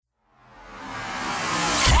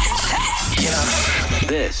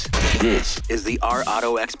This is the Our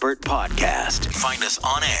Auto Expert Podcast. Find us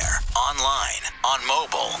on air, online, on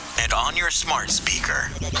mobile, and on your smart speaker.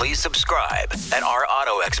 Please subscribe at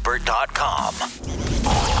ourautoexpert.com.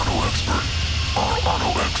 Our Auto Expert. Our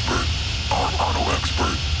Auto Expert. Our Auto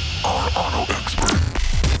Expert. Our Auto Expert.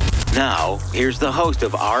 Now, here's the host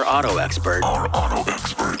of Our Auto Expert, Our Auto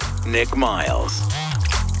Expert. Nick Miles.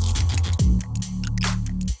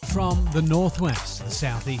 From the northwest to the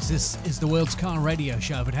southeast, this is the World's Car Radio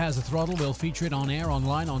Show. If it has a throttle, we'll feature it on air,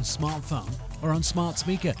 online, on smartphone, or on smart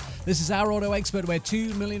speaker. This is Our Auto Expert, where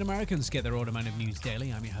 2 million Americans get their automotive news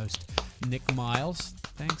daily. I'm your host, Nick Miles.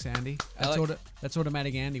 Thanks, Andy. That's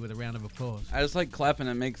automatic Andy with a round of applause. I just like clapping.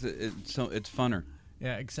 It makes it so it's funner.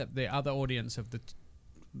 Yeah, except the other audience of the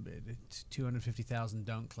 250,000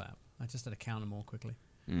 don't clap. I just had to count them all quickly.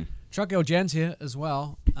 Truck L. Jens here as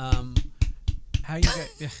well. How you get?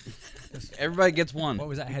 Everybody gets one. What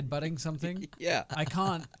was that? Headbutting something? Yeah. I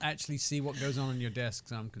can't actually see what goes on in your desk,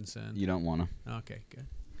 so I'm concerned. You don't want to. Okay, good.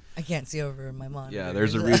 I can't see over my monitor. Yeah,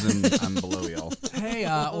 there's a reason I'm below y'all. Hey,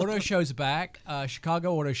 Auto Show's back.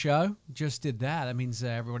 Chicago Auto Show just did that. That means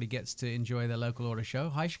everybody gets to enjoy their local auto show.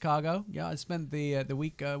 Hi, Chicago. Yeah, I spent the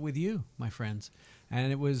week with you, my friends,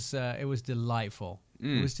 and it was delightful.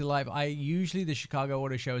 It was delightful. Usually the Chicago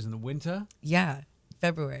Auto Show is in the winter. Yeah,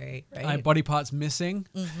 February, right? Body parts missing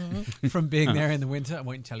from being there in the winter. I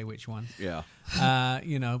won't tell you which one. Yeah.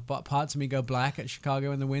 But parts of me go black at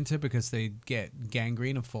Chicago in the winter because they get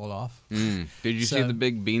gangrene and fall off. Did you see the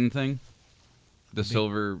big bean thing? The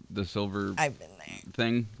silver I've been there.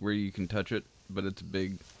 thing where you can touch it, but it's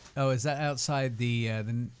big. Oh, is that outside the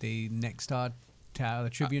Nexstar Tower, the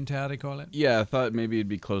Tribune Tower they call it? Yeah, I thought maybe it'd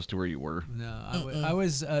be close to where you were. No, I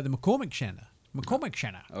was the McCormick Center.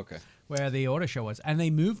 Okay. Where the auto show was, and they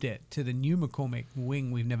moved it to the new McCormick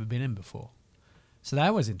wing we've never been in before. So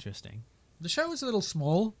that was interesting. The show was a little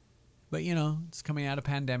small, but it's coming out of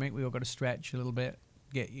pandemic. We all got to stretch a little bit,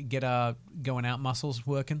 get our going out muscles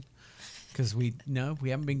working, because we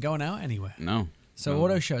haven't been going out anywhere. No. So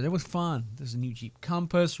auto shows, it was fun. There's a new Jeep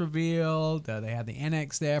Compass revealed. They had the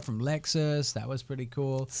NX there from Lexus. That was pretty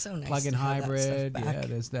cool. So nice Plug-in to have that hybrid. stuff back. Yeah,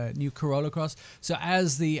 there's the new Corolla Cross. So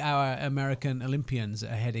as our American Olympians are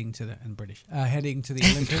heading to the Olympics,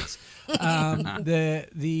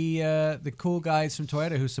 the cool guys from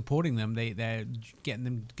Toyota who's supporting them, they're getting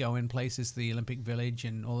them to go in places to the Olympic Village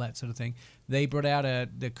and all that sort of thing. They brought out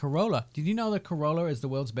the Corolla. Did you know the Corolla is the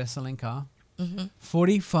world's best-selling car?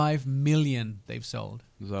 45 million they've sold.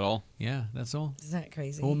 Is that all? Yeah, that's all. Isn't that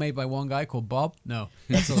crazy? All made by one guy called Bob? No,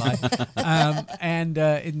 that's a lie. In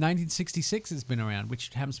 1966 it's been around,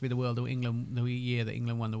 which happens to be the year that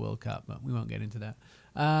England won the World Cup, but we won't get into that.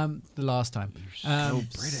 The last time. You're so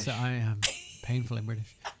British. So I am painfully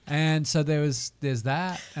British. And so there's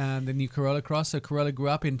that, the new Corolla Cross. So Corolla grew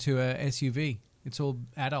up into a SUV. It's all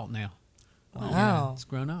adult now. Wow. Yeah, it's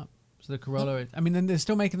grown up. So the Corolla, then they're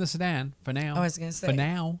still making the sedan for now. I was going to say. For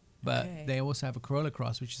now. But Okay. they also have a Corolla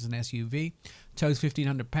Cross, which is an SUV. Tows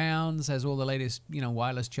 1,500 pounds, has all the latest,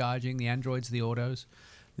 wireless charging, the Androids, the autos,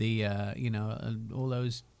 the, all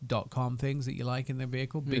those .com things that you like in the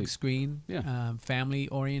vehicle. Big screen,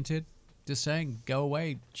 family-oriented. Just saying, go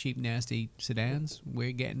away, cheap, nasty sedans.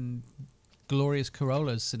 We're getting glorious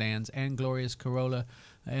Corollas sedans and glorious Corolla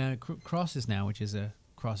Crosses now, which is a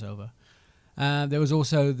crossover. There was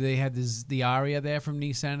also, they had the Aria there from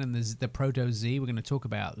Nissan, and there's the Proto Z. We're going to talk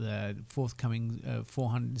about the forthcoming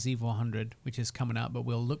Z400, which is coming up, but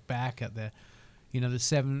we'll look back at the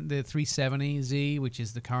 370Z, which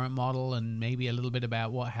is the current model, and maybe a little bit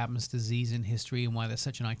about what happens to Zs in history and why they're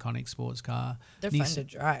such an iconic sports car. They're fun to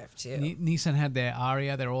drive, too. Nissan had their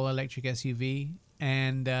Aria, their all-electric SUV,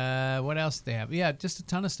 and what else did they have? Yeah, just a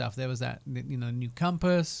ton of stuff. There was that, new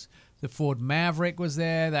Compass. The Ford Maverick was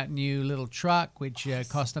there, that new little truck, which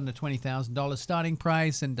cost under $20,000 starting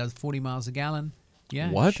price and does 40 miles a gallon. Yeah,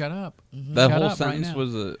 What? Shut up. That Shut whole up sentence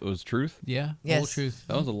right was truth? Yeah, all Yes. truth.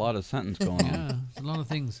 That was a lot of sentence going on. Yeah, a lot of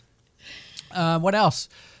things. What else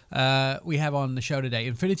we have on the show today?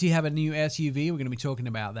 Infiniti have a new SUV. We're going to be talking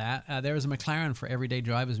about that. There is a McLaren for everyday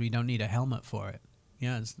drivers. We don't need a helmet for it.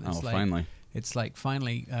 Yeah, it's Finally. It's like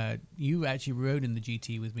finally. You actually rode in the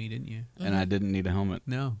GT with me, didn't you? And I didn't need a helmet.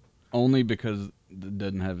 No. Only because it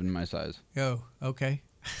doesn't have in my size. Oh, okay.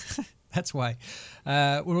 That's why.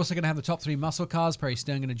 We're also going to have the top 3 muscle cars. Perry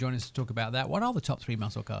Stern going to join us to talk about that. What are the top 3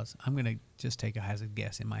 muscle cars? I'm going to just take a hazard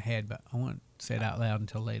guess in my head, but I won't say it out loud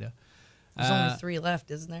until later. There's only 3 left,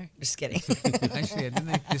 isn't there? Just kidding. Actually, didn't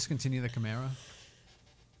they discontinue the Camaro?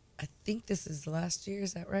 I think this is last year.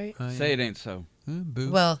 Is that right? Yeah. Say it ain't so.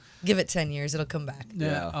 Boo. Well, give it 10 years. It'll come back.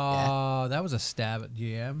 Yeah. Oh, that was a stab at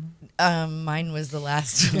GM. Mine was the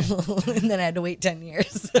last and then I had to wait 10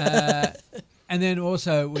 years. And then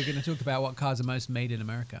also, we're going to talk about what cars are most made in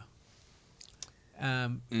America.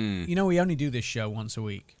 You know, we only do this show once a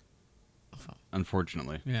week.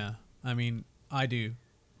 Unfortunately. Yeah. I mean, I do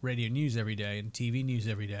radio news every day and TV news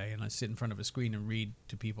every day, and I sit in front of a screen and read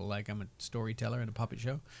to people like I'm a storyteller in a puppet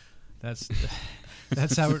show. That's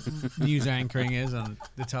how news anchoring is on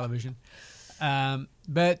the television.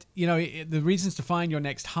 But, you know, the reasons to find your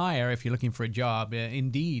next hire if you're looking for a job,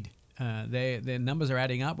 Indeed, their numbers are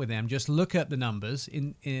adding up with them. Just look at the numbers.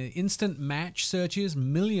 In instant match searches,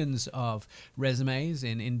 millions of resumes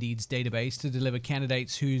in Indeed's database to deliver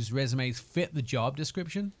candidates whose resumes fit the job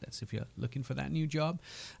description. That's if you're looking for that new job.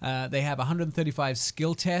 They have 135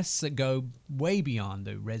 skill tests that go way beyond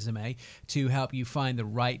the resume to help you find the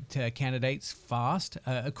right candidates fast.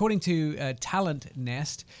 According to Talent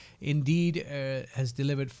Nest, Indeed has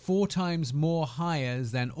delivered 4 times more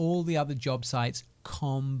hires than all the other job sites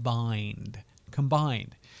combined.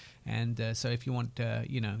 And so if you want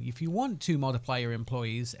if you want to multiply your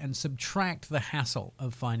employees and subtract the hassle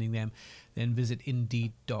of finding them, then visit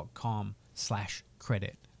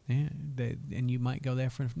indeed.com/credit. Yeah, and you might go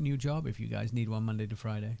there for a new job if you guys need one Monday to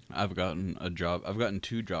Friday. I've gotten a job. I've gotten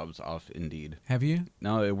 2 jobs off Indeed. Have you?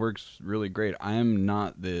 No, it works really great. I am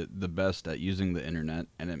not the best at using the internet,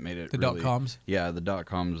 and it made it The really, .coms? Yeah, the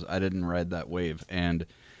 .coms. I didn't ride that wave, and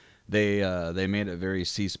they made it very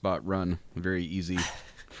C-spot run, very easy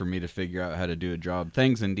for me to figure out how to do a job.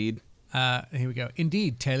 Thanks, Indeed. Here we go.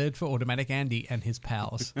 Indeed, tailored for Automatic Andy and his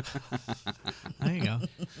pals. There you go.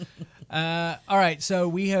 All right, so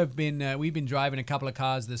we've been driving a couple of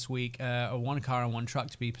cars this week, one car and one truck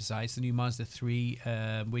to be precise. The new Mazda 3,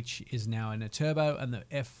 which is now in a turbo, and the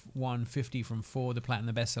F-150 from Ford, the Platinum,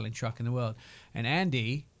 the best-selling truck in the world. And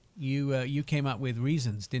Andy, you came up with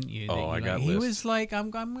reasons, didn't you? Oh, I got He lists. was like,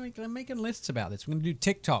 I'm making lists about this. We're going to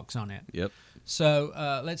do TikToks on it. Yep.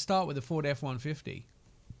 So let's start with the Ford F-150.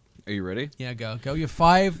 Are you ready? Yeah, go. The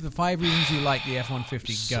 5 reasons you like the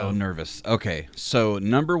F-150. Go. So nervous. Okay, so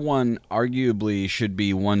number 1 arguably should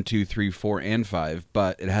be 1, 2, 3, 4, and 5,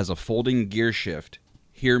 but it has a folding gear shift.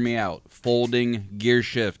 Hear me out. Folding gear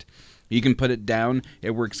shift. You can put it down.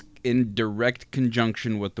 It works in direct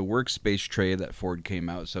conjunction with the workspace tray that Ford came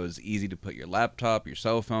out, so it's easy to put your laptop, your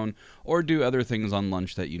cell phone, or do other things on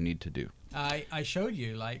lunch that you need to do. I showed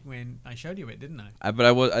you, like, when I showed you it, didn't I? But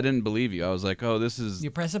I didn't believe you. I was like, oh, this is... You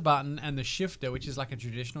press a button, and the shifter, which is like a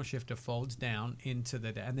traditional shifter, folds down into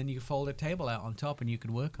and then you fold a table out on top, and you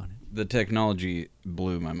could work on it. The technology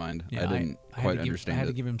blew my mind. Yeah, I didn't quite understand it. I had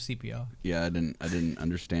to give him CPR. Yeah, I didn't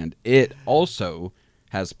understand. It also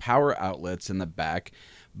has power outlets in the back,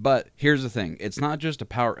 but here's the thing. It's not just a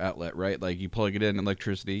power outlet, right? Like, you plug it in,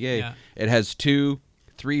 electricity, yay. Yeah. It has 2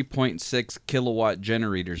 3.6 kilowatt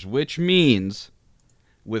generators, which means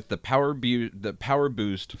with the power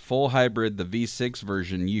boost full hybrid, the V6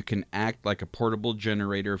 version, you can act like a portable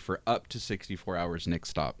generator for up to 64 hours. Nick,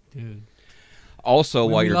 stop. Dude. Also,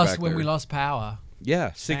 When while we you're lost, back when there, we lost power.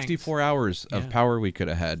 yeah, 64 hours of Yeah. power we could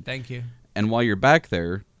have had. Thank you. And while you're back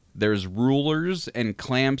there, there's rulers and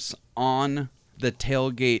clamps on the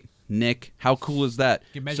tailgate. Nick, how cool is that?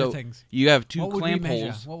 You measure so things. You have 2 What would clamp we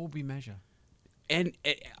measure? holes. What would we measure? And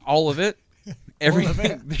all of it,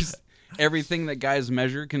 everything. There's everything that guys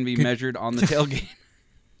measure can be measured on the tailgate.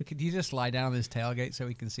 Could you just lie down on this tailgate so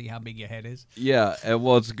we can see how big your head is? Yeah,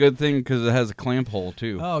 well, it's a good thing because it has a clamp hole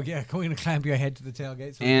too. Oh yeah, we're gonna clamp your head to the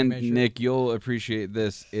tailgate. So And we can measure Nick, you'll appreciate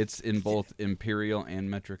this. It's in both imperial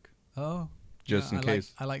and metric. Oh, Just in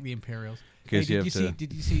case. I like the Imperials. In case you have to-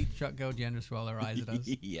 Did you see Chuck Goldjen just roll her eyes at us?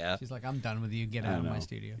 Yeah. She's like, I'm done with you. Get I out of know. my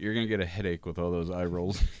studio. You're gonna get a headache with all those eye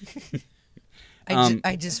rolls.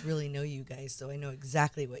 I just really know you guys, so I know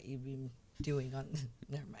exactly what you've been doing on.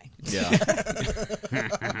 Never mind. Yeah.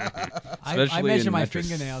 I Especially measure in my metric.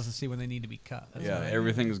 fingernails to see when they need to be cut. That's Yeah, what I do.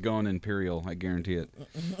 everything's going imperial. I guarantee it.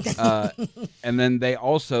 And then they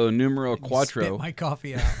also numero Spit quattro. my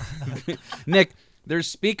coffee out. Nick, there's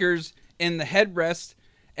speakers in the headrest,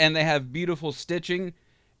 and they have beautiful stitching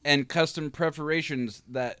and custom perforations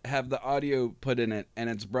that have the audio put in it, and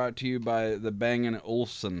it's brought to you by the Bang &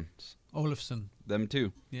 Olufsen's. Olufsen. Them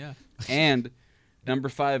too. Yeah. And number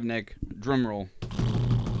 5, Nick, drum roll.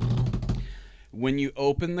 When you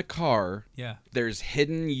open the car, Yeah. there's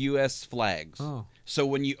hidden U.S. flags. Oh. So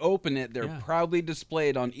when you open it, they're Yeah. proudly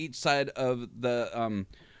displayed on each side of the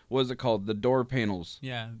what is it called? The door panels,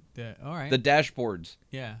 Yeah. All right. the dashboards.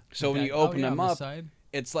 yeah. So when Okay. you open yeah, them on the up, side.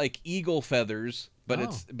 it's like eagle feathers, but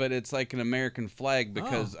Oh. it's like an American flag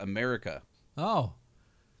because America. Oh.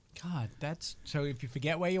 God, that's so. If you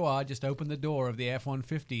forget where you are, just open the door of the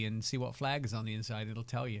F-150 and see what flag is on the inside. It'll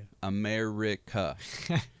tell you. America.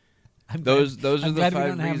 Those are I'm the glad 5 we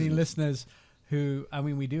don't have any reasons. listeners who. I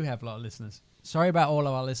mean, we do have a lot of listeners. Sorry about all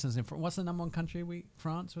of our listeners in France. What's the number one country?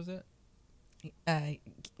 France, was it?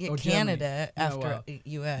 Or Canada Germany. No, after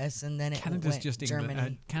U.S. and then it Canada's went just Germany.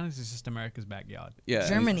 England. Canada's just America's backyard. Yeah.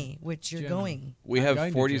 Germany, which you're Germany. going. We I'm have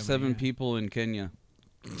going to 47 Germany, yeah. people in Kenya.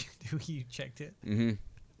 You checked it. Hmm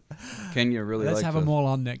Kenya really Let's likes have us. them all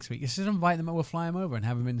on next week. Just invite them. We'll fly them over and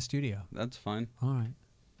have them in the studio. That's fine. All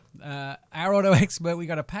right. Our auto expert, we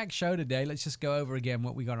got a packed show today. Let's just go over again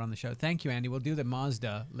what we got on the show. Thank you, Andy. We'll do the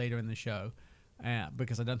Mazda later in the show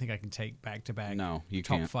because I don't think I can take back-to-back No, you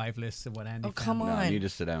top can't. 5 lists of what Andy Oh, found. come No, on. you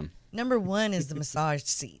just sit down. Number 1 is the massage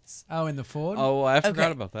seats. Oh, in the Ford? Oh, I forgot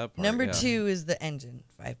Okay. about that part. Number yeah. 2 is the engine,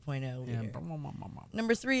 5.0 Yeah. liter.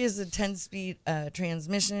 Number 3 is the 10-speed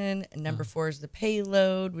transmission. And number 4 is the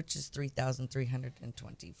payload, which is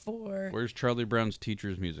 3,324. Where's Charlie Brown's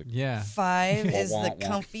teacher's music? Yeah. 5 is Wah, the wah, wah.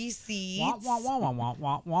 comfy seats. Wah, wah, wah, wah, wah,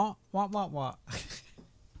 wah, wah, wah, wah, wah.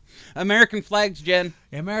 American flags, Jen.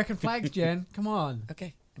 American flags, Jen. Come on.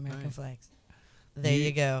 Okay, American Right. flags. There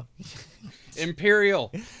you go.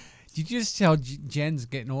 Imperial. Did you just tell Jen's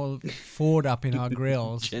getting all Ford up in our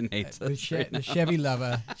grills? Jen hates The, us right now. the Chevy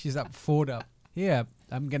lover. She's up Ford up. Yeah,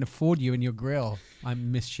 I'm going to Ford you in your grill.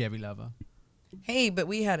 I'm Miss Chevy lover. Hey, but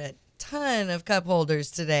we had a ton of cup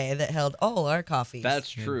holders today that held all our coffees. That's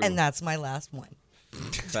true. And that's my last one.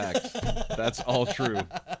 Facts. That's all true.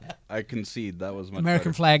 I concede that was much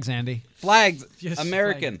American better. flags, Andy. Flags. Just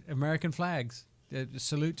American. flags. American flags.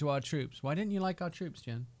 Salute to our troops. Why didn't you like our troops,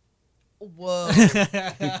 Jen? Whoa. This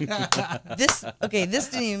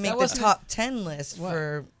didn't even make the wasn't- top 10 list What?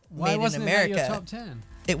 for Why Made in wasn't America. it your top 10?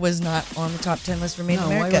 It was not on the top 10 list for Made No, in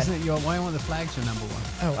why America. wasn't it why weren't the flags your number one?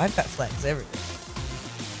 Oh, I've got flags everywhere.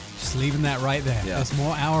 Just leaving that right there. Yeah. There's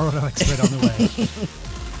more Our Auto Expert on the way.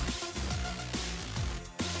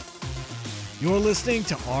 You're listening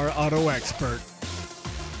to Our Auto Expert.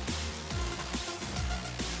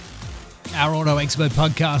 Our Auto Expert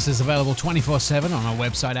podcast is available 24/7 on our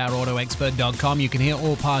website, ourautoexpert.com. You can hear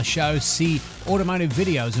all past shows, see automotive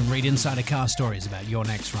videos, and read insider car stories about your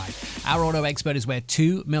next ride. Our Auto Expert is where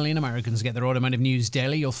 2 million Americans get their automotive news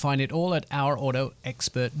daily. You'll find it all at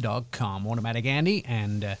ourautoexpert.com. Automatic Andy,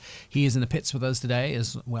 and he is in the pits with us today,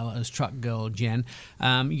 as well as Truck Girl Jen.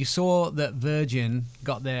 You saw that Virgin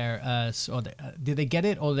got their, did they get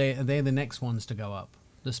it, or are they the next ones to go up,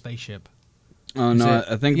 the spaceship? Oh no,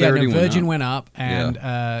 I think they yeah, already Virgin went went up, and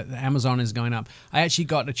Amazon is going up. I actually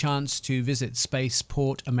got a chance to visit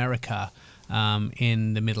Spaceport America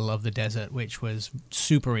in the middle of the desert, which was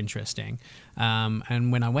super interesting.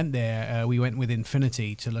 And when I went there, we went with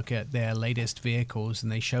Infiniti to look at their latest vehicles, and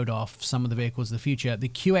they showed off some of the vehicles of the future. The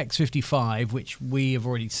QX55, which we have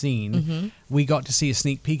already seen, we got to see a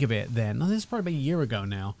sneak peek of it then. This is probably about a year ago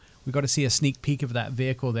now. We got to see a sneak peek of that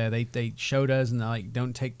vehicle there. They showed us, and they're like,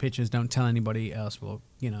 don't take pictures, don't tell anybody else. We'll,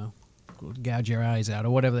 gouge your eyes out,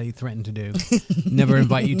 or whatever they threatened to do. Never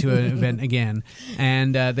invite you to an event again.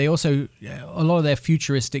 And they also, a lot of their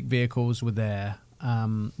futuristic vehicles were there.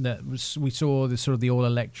 We saw the sort of the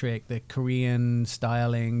all-electric, the Korean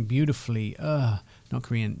styling, beautifully, not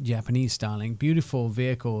Korean, Japanese styling, beautiful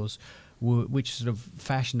vehicles, which sort of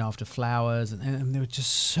fashioned after flowers, and they were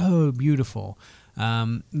just so beautiful.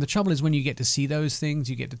 The trouble is when you get to see those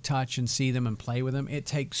things, you get to touch and see them and play with them. It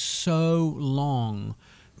takes so long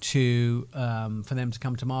for them to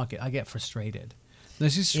come to market. I get frustrated.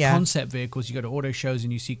 There's just concept vehicles. You go to auto shows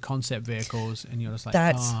and you see concept vehicles, and you're just like,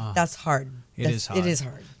 that's hard. It is hard. It is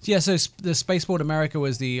hard. Yeah, so the Spaceport America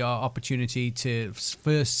was the opportunity to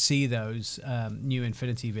first see those new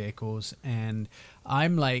Infiniti vehicles, and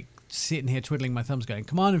I'm like sitting here twiddling my thumbs going,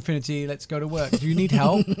 come on, Infiniti, let's go to work. Do you need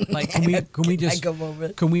help? Like, can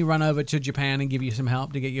we run over to Japan and give you some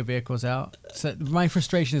help to get your vehicles out? So my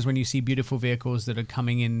frustration is when you see beautiful vehicles that are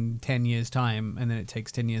coming in 10 years time, and then it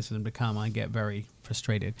takes 10 years for them to come, I get very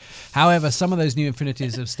frustrated. However, some of those new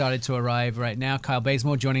Infinitis have started to arrive right now. Kyle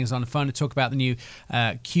Bazemore joining us on the phone to talk about the new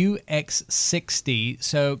QX60.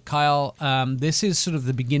 So, Kyle, this is sort of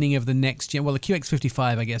the beginning of the next gen. Well, the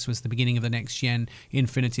QX55, I guess, was the beginning of the next gen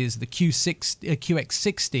Infinitis. The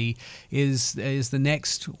QX60 is the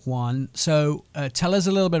next one. So, tell us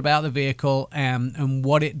a little bit about the vehicle and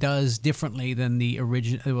what it does differently than the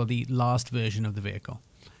original, or the last version of the vehicle.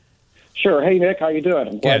 Sure. Hey, Nick, how you doing?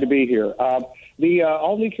 I'm glad Good. to be here. The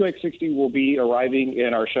all-new QX60 will be arriving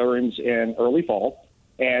in our showrooms in early fall,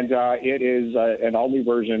 and it is an all-new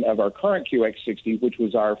version of our current QX60, which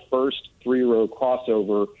was our first three-row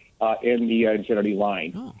crossover in the Infiniti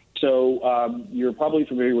line. Oh. So you're probably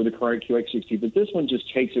familiar with the current QX60, but this one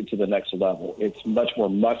just takes it to the next level. It's much more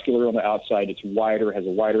muscular on the outside. It's wider, has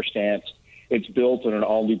a wider stance. It's built on an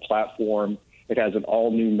all-new platform. It has an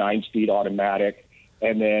all-new 9-speed automatic.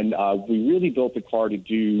 And then we really built the car to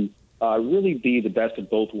do really be the best of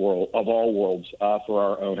all worlds for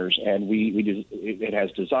our owners. And it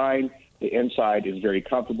has design. The inside is very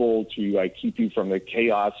comfortable to keep you from the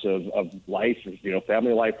chaos of life,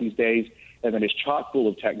 family life these days. And then it's chock full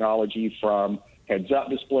of technology, from heads-up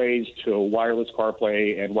displays to wireless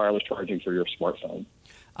CarPlay and wireless charging for your smartphone.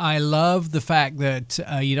 I love the fact that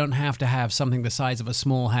you don't have to have something the size of a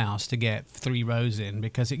small house to get 3 rows in,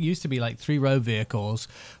 because it used to be like 3-row vehicles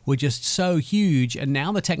were just so huge, and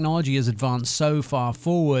now the technology has advanced so far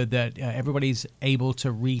forward that everybody's able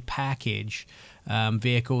to repackage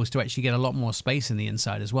vehicles to actually get a lot more space in the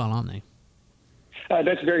inside as well, aren't they?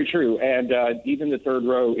 That's very true. And even the third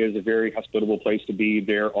row is a very hospitable place to be.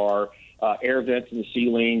 There are air vents in the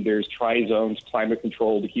ceiling. There's tri-zones, climate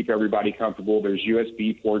control to keep everybody comfortable. There's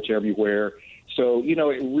USB ports everywhere. So,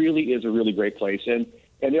 it really is a really great place. And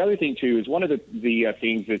the other thing, too, is one of the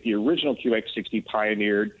things that the original QX60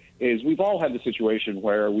 pioneered is we've all had the situation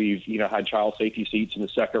where we've, had child safety seats in the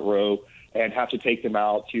second row and have to take them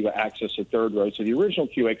out to access the third row. So the original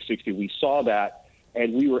QX60, we saw that,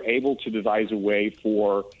 and we were able to devise a way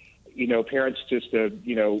for, parents just to,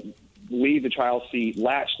 leave the child seat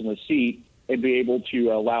latched in the seat and be able to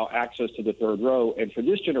allow access to the third row. And for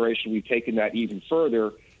this generation, we've taken that even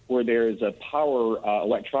further, where there is a power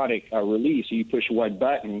electronic release. So you push one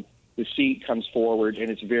button, the seat comes forward, and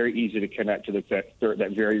it's very easy to connect to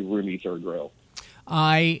that very roomy third row.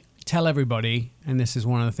 I tell everybody, and this is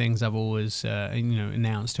one of the things I've always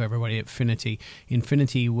announced to everybody at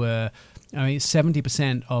Infiniti were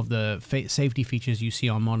 70% of the safety features you see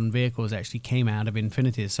on modern vehicles actually came out of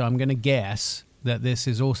Infiniti. So I'm going to guess that this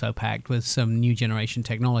is also packed with some new generation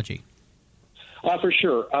technology. For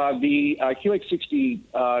sure. The QX60,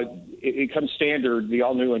 it comes standard, the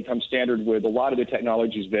all-new one comes standard with a lot of the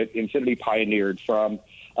technologies that Infiniti pioneered, from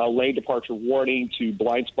lane departure warning to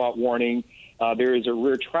blind spot warning. There is a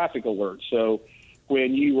rear traffic alert. So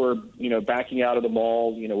when you were, backing out of the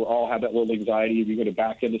mall, we all have that little anxiety. If you're going to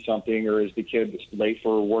back into something, or is the kid that's late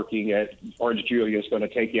for working at Orange Julius going to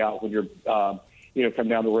take you out when you're, come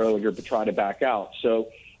down the road and you're trying to back out. So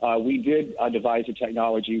we did devise a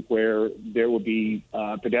technology where there will be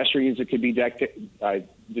pedestrians that could be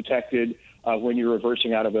detected when you're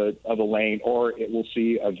reversing out of a lane, or it will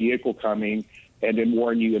see a vehicle coming and then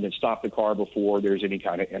warn you and then stop the car before there's any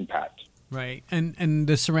kind of impact. Right, and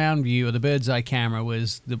the surround view, or the bird's eye camera,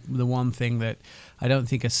 was the one thing that I don't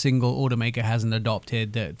think a single automaker hasn't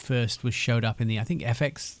adopted. That first showed up in the, I think,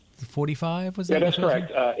 FX45 was that? Yeah, that's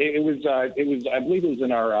correct. It was I believe it was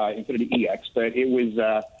in our Infiniti EX, but it was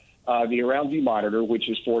the around view monitor, which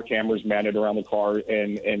is 4 cameras mounted around the car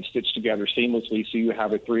and stitched together seamlessly, so you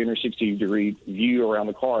have a 360-degree view around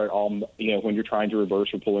the car at all, when you're trying to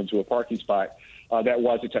reverse or pull into a parking spot. That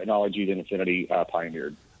was a technology that Infiniti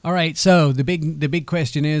pioneered. All right, so the big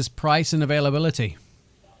question is price and availability.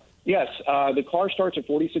 Yes, the car starts at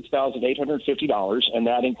 $46,850, and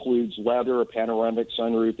that includes leather, a panoramic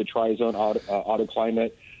sunroof, the tri-zone auto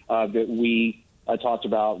climate that we talked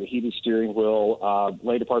about, the heated steering wheel,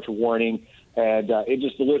 lane departure warning, and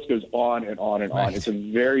the list goes on and on and on. Right. It's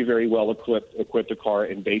a very, very well equipped car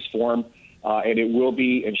in base form, and it will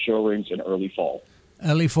be in showrooms in early fall.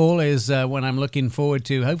 Early fall is when I'm looking forward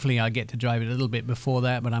to. Hopefully, I'll get to drive it a little bit before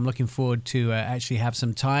that, but I'm looking forward to actually have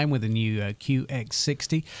some time with the new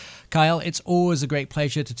QX60. Kyle, it's always a great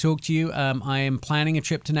pleasure to talk to you. I am planning a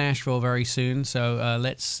trip to Nashville very soon, so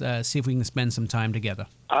let's see if we can spend some time together.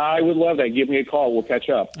 I would love that. Give me a call. We'll catch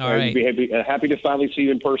up. All right. I'd be happy to finally see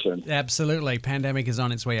you in person. Absolutely. Pandemic is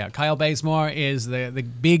on its way out. Kyle Bazemore is the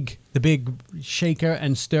big shaker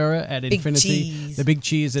and stirrer at Infiniti. The big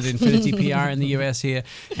cheese at Infiniti PR in the US here.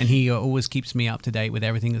 And he always keeps me up to date with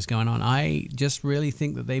everything that's going on. I just really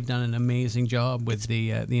think that they've done an amazing job with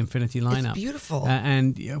the Infiniti lineup. It's beautiful.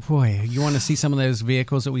 And boy, you want to see some of those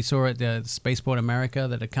vehicles that we saw at the Spaceport America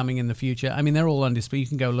that are coming in the future. I mean, they're all on display. You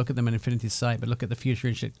can go look at them on Infiniti's site, but look at the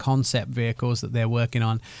futuristic concept vehicles that they're working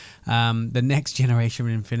on. The next generation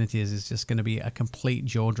of Infiniti is just going to be a complete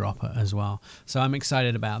jaw dropper as well. So I'm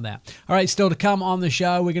excited about that. All right, still to come on the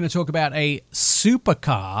show, we're going to talk about a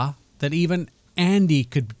supercar that even Andy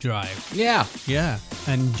could drive. Yeah.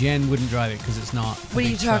 And Jen wouldn't drive it because it's not. What are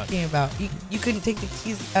you talking about? You couldn't take the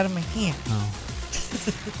keys out of my hand. Oh.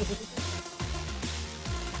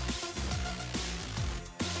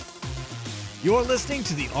 You're listening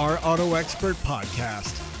to the Our Auto Expert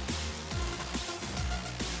podcast.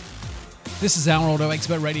 This is Our Auto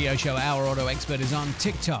Expert radio show. Our Auto Expert is on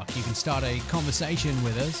TikTok. You can start a conversation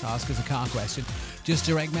with us, ask us a car question. Just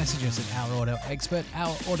direct message us at Our Auto Expert.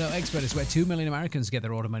 Our Auto Expert is where 2 million Americans get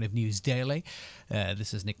their automotive news daily.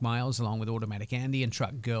 This is Nick Miles, along with Automatic Andy and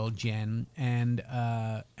Truck Girl Jen. And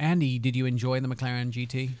Andy, did you enjoy the McLaren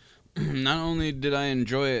GT? Not only did I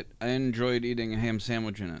enjoy it, I enjoyed eating a ham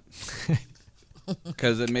sandwich in it.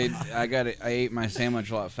 Because I ate my sandwich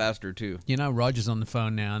a lot faster too. You know, Roger's on the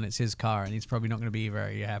phone now, and it's his car, and he's probably not going to be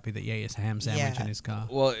very happy that he ate a ham sandwich in his car.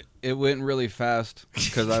 Well, it went really fast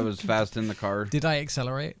because I was fast in the car. Did I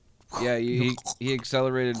accelerate? Yeah, he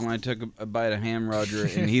accelerated when I took a bite of ham, Roger,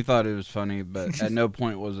 and he thought it was funny, but at no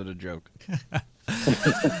point was it a joke.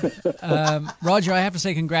 Roger, I have to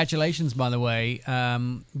say congratulations, by the way.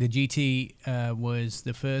 The GT was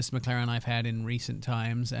the first McLaren I've had in recent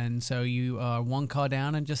times, and so you are one car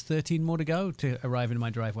down and just 13 more to go to arrive in my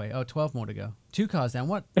driveway. Oh, 12 more to go. 2 cars down.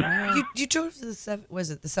 What? You drove the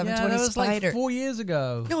 720 yeah, that was Spider? like 4 years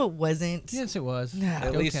ago. No, it wasn't. Yes, it was. No.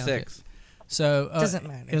 At least 6. It. So doesn't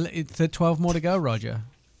matter. It's 12 more to go, Roger.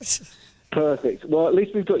 Perfect. Well, at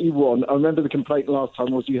least we've got you one. I remember the complaint last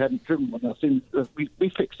time was you hadn't driven one. I think we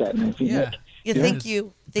fixed that and everything. Yeah. Yeah, thank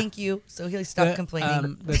you. So he'll stop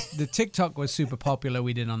complaining. The TikTok was super popular.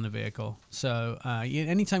 We did on the vehicle. So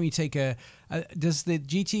anytime you take does the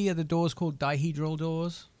GT are the doors called dihedral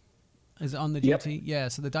doors? Is it on the GT? Yep. Yeah.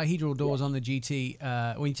 So the dihedral doors on the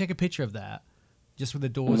GT. When you take a picture of that, just with the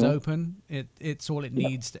doors open, it's all it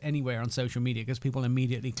needs anywhere on social media because people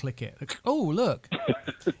immediately click it. Like, oh, look,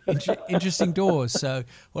 interesting doors. So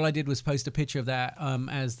all I did was post a picture of that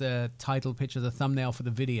as the title picture, the thumbnail for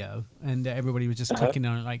the video, and everybody was just clicking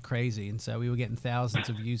on it like crazy. And so we were getting thousands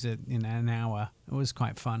of views in an hour. It was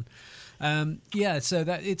quite fun. So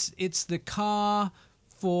that it's the car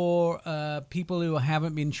for people who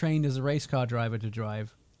haven't been trained as a race car driver to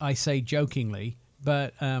drive. I say jokingly.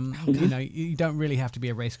 But, you don't really have to be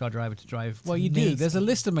a race car driver to drive. Well, you do. There's a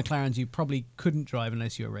list of McLarens you probably couldn't drive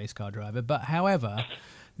unless you're a race car driver. But, however,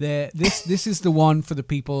 this is the one for the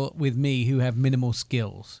people with me who have minimal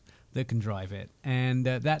skills that can drive it. And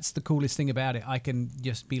that's the coolest thing about it. I can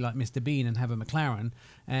just be like Mr. Bean and have a McLaren.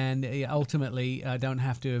 And ultimately, I don't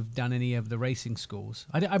have to have done any of the racing schools.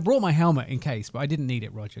 I brought my helmet in case, but I didn't need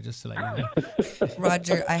it, Roger, just to let you know.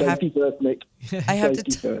 Roger, I have to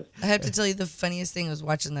tell you the funniest thing was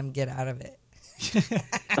watching them get out of it.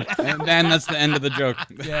 And then that's the end of the joke.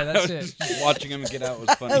 Yeah, that's it. Watching him get out was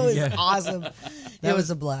funny. That was awesome. It was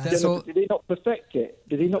a blast. Did he not perfect it?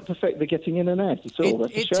 Did he not perfect the getting in and out at all?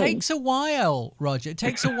 It takes a while, Roger. It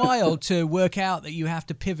takes a while to work out that you have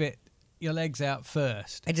to pivot your legs out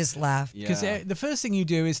first. I just laughed. Because the first thing you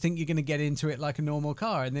do is think you're going to get into it like a normal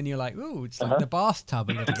car, and then you're like, ooh, it's like the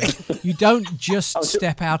bathtub a little bit. You don't just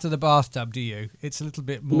step out of the bathtub, do you? It's a little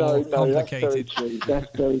bit more complicated.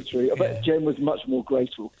 That's very true. I bet Jen was much more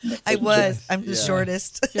graceful. I was. I'm the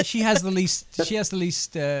shortest. Yeah, she has the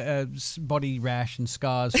least body rash and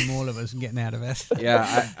scars from all of us getting out of it.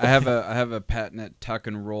 Yeah, I have a patented tuck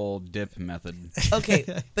and roll dip method. Okay,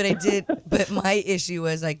 but my issue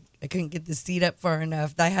was I couldn't get the seat up far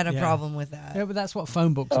enough. I had a problem with that. Yeah, but that's what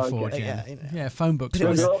phone books are for, Jen. Yeah, phone books. There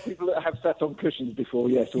are people that have sat on cushions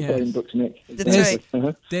before, or phone books, Nick. That's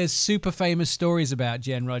right. There's super famous stories about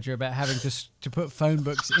Jen, Roger, about having to put phone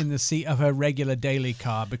books in the seat of her regular daily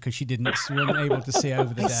car because she wasn't able to see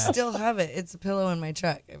over the dash. I still have it. It's a pillow in my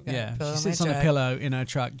truck. I've got a pillow she sits on a pillow in her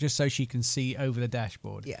truck just so she can see over the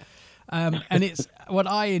dashboard. Yeah. And it's what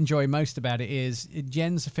I enjoy most about it is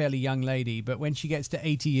Jen's a fairly young lady, but when she gets to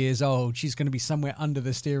 80 years old, she's going to be somewhere under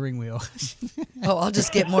the steering wheel. I'll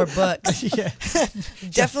just get more books. Yeah.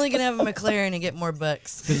 Definitely going to have a McLaren and get more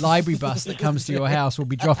books. The library bus that comes to your house will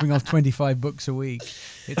be dropping off 25 books a week.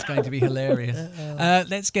 It's going to be hilarious.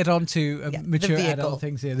 Let's get on to mature adult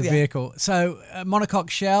things here, the vehicle. So monocoque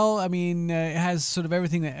shell, I mean, it has sort of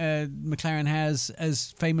everything that McLaren has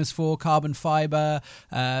as famous for, carbon fiber,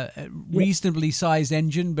 reasonably sized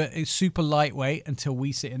engine, but it's super lightweight until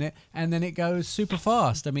we sit in it, and then it goes super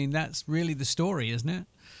fast. I mean, that's really the story, isn't it?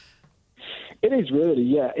 It is really,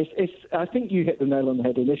 yeah. I think you hit the nail on the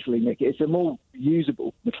head initially, Nick. It's a more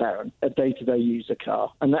usable McLaren, a day-to-day user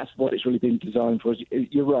car, and that's what it's really been designed for.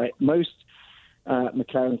 You're right. Most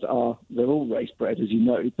McLarens they're all race-bred, as you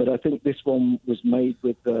know, but I think this one was made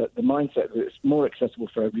with the mindset that it's more accessible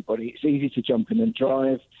for everybody. It's easy to jump in and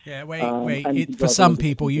drive. Yeah, wait. For some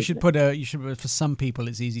people, for some people,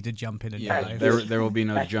 it's easy to jump in and drive. There will be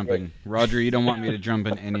no jumping. Roger, you don't want me to jump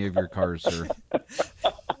in any of your cars, sir.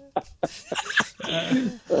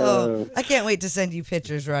 I can't wait to send you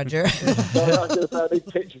pictures, Roger. I need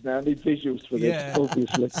pictures now. I need visuals for this,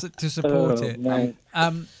 obviously. To support it.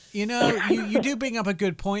 You know, you do bring up a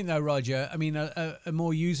good point, though, Roger. I mean, a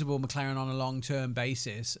more usable McLaren on a long-term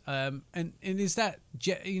basis. And is that,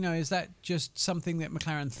 is that just something that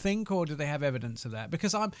McLaren think, or do they have evidence of that?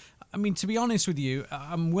 Because to be honest with you,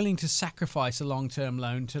 I'm willing to sacrifice a long-term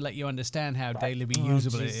loan to let you understand how daily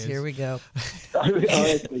usable it is. Here we go.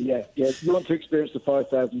 Honestly, yeah. If you want to experience the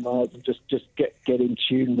 5,000 miles and just get in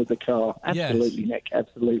tune with the car, absolutely, yes. Nick,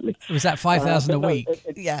 absolutely. Was that 5,000 a week?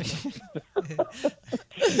 Yeah.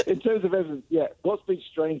 In terms of evidence, what's been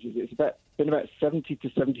strange is it's been about 70 to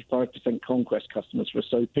 75% conquest customers for us,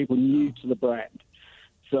 so people new to the brand.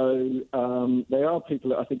 So they are people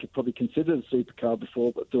that I think have probably considered a supercar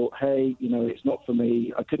before, but thought, hey, it's not for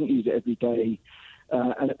me. I couldn't use it every day.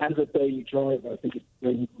 And as a daily driver, I think it's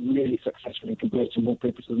been really successful in converting more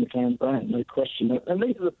people to the McLaren brand, no question. And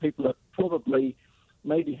these are the people that probably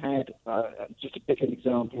maybe had, just to pick an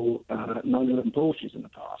example, 911 Porsches in the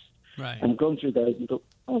past. Right. And gone through those and thought,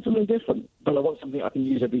 something different, but I want something I can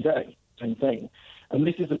use every day. Same thing. And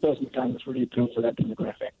this is the first McLaren that's really appealed to that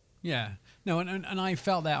demographic. Yeah. No, and I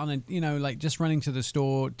felt that on like just running to the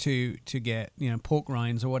store to get, pork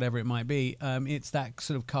rinds or whatever it might be. It's that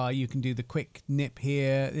sort of car you can do the quick nip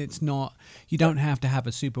here. It's not, you don't have to have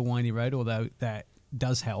a super windy road, although that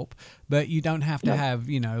does help, but you don't have to have,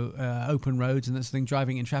 open roads and that sort of thing,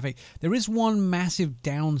 driving in traffic. There is one massive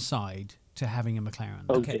downside to having a McLaren.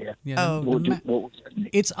 Oh, dear. Yeah, what was that?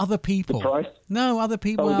 It's other people. The price? No, other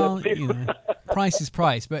people. Price is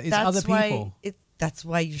price, but it's other people. That's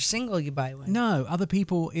why you're single, you buy one. No, other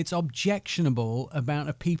people, it's objectionable amount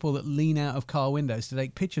of people that lean out of car windows to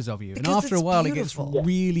take pictures of you. Because and after a while, beautiful. It gets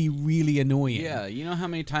really, really annoying. Yeah, you know how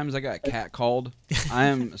many times I got catcalled? I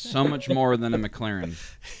am so much more than a McLaren.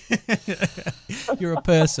 You're a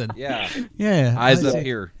person. Yeah. Yeah. Eyes up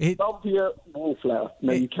here. Don't be a wallflower.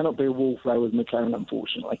 No, you cannot be a wallflower with McLaren,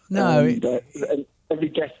 unfortunately. No. And every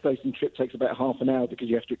gas station trip takes about half an hour because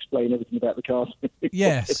you have to explain everything about the car.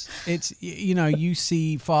 Yes. It's, you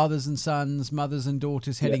see fathers and sons, mothers and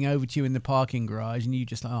daughters heading over to you in the parking garage, and you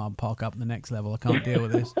just like, I'll park up in the next level. I can't deal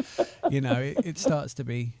with this. It starts to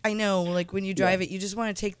be. I know, like when you drive it, you just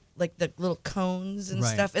want to take like the little cones and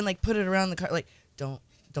stuff and like put it around the car. Like,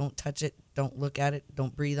 don't touch it. Don't look at it.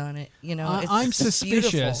 Don't breathe on it. I'm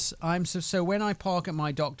suspicious. Beautiful. So when I park at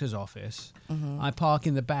my doctor's office, I park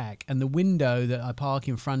in the back, and the window that I park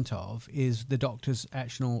in front of is the doctor's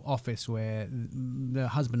actual office where the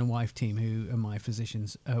husband and wife team, who are my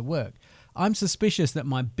physicians, work. I'm suspicious that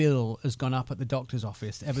my bill has gone up at the doctor's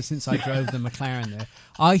office ever since I drove the McLaren there.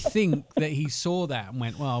 I think that he saw that and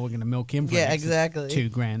went, well, we're going to milk him for exactly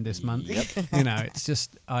 $2,000 this month. Yep. It's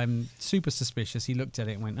just, I'm super suspicious. He looked at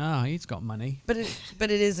it and went, he's got money. But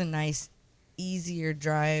it is a nice, easier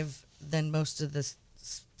drive than most of the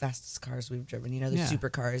fastest cars we've driven. The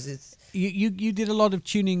supercars. It's you did a lot of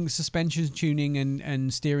tuning, suspension tuning,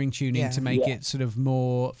 and steering tuning to make it sort of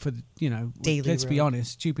more for daily. Let's be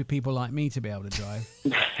honest, stupid people like me to be able to drive.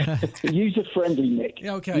 User friendly, Nick.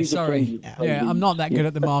 Okay, sorry. Yeah, I'm not that good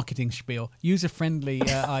at the marketing spiel. User friendly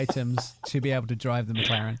items to be able to drive the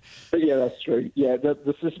McLaren. But yeah, that's true. Yeah,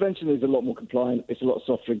 the suspension is a lot more compliant. It's a lot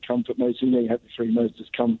softer in comfort modes. You have the three modes: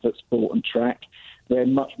 comfort, sport, and track. They're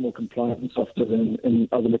much more compliant and softer than in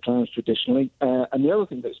other McLarens traditionally. And the other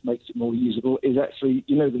thing that makes it more usable is actually,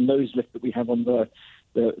 the nose lift that we have on the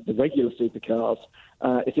regular supercars.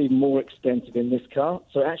 It's even more extensive in this car.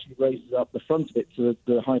 So it actually raises up the front of it to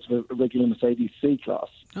the height of a regular Mercedes C-Class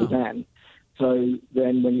sedan. So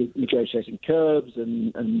then when you're negotiating curbs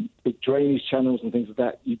and big drainage channels and things like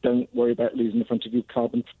that, you don't worry about losing the front of your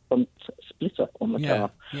carbon front splitter on the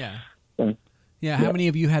car. Yeah. So, how many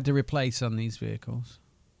of you had to replace on these vehicles?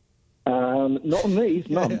 Not on these,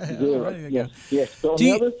 none. Zero. Right, yes. But on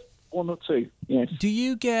the others, one or two. Yes. Do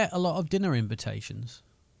you get a lot of dinner invitations?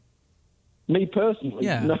 Me personally?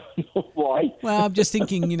 Yeah. No, why? Well, I'm just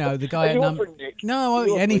thinking, the guy at number.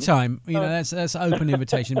 No, anytime. That's open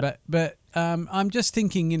invitation. But I'm just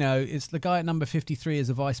thinking, it's the guy at number 53 is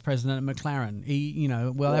a vice president at McLaren. He,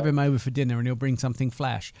 we'll have him over for dinner and he'll bring something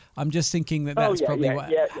flash. I'm just thinking that's probably what.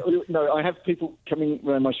 Yeah. No, I have people coming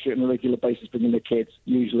around my street on a regular basis, bringing their kids,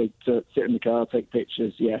 usually to sit in the car, take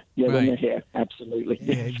pictures. Yeah, when they're here, absolutely.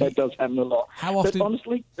 Yeah, that does happen a lot. How often? But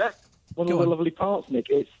honestly, that's one of the lovely parts, Nick.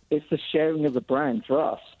 It's the sharing of the brand for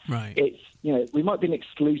us. Right. It's we might be an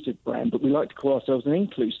exclusive brand, but we like to call ourselves an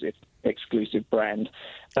exclusive brand,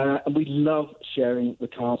 and we love sharing the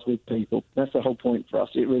cars with people. That's the whole point for us.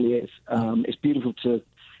 It really is. It's beautiful to.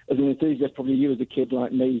 As an enthusiast, probably you as a kid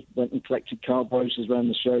like me went and collected car brochures around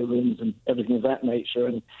the showrooms and everything of that nature.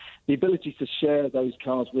 And the ability to share those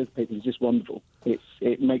cars with people is just wonderful.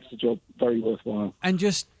 It makes the job very worthwhile. And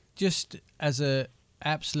just as a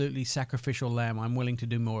absolutely sacrificial lamb. I'm willing to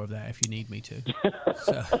do more of that if you need me to.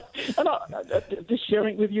 So. And just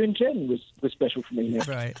sharing it with you and Jen was special for me. Nick.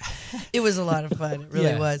 Right. It was a lot of fun. It really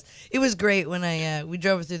Yeah. was. It was great when we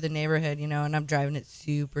drove through the neighborhood, and I'm driving it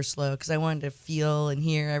super slow because I wanted to feel and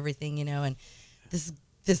hear everything, and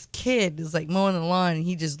this kid is like mowing the lawn, and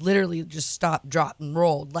he just literally just stopped, dropped, and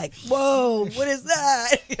rolled. Like, whoa, what is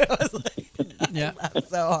that? I was like, Yeah. I laughed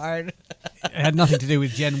so hard. It had nothing to do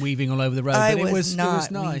with Jen weaving all over the road, I but it was not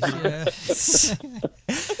nice. Yeah.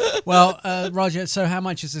 Well, Roger, so how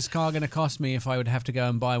much is this car going to cost me if I would have to go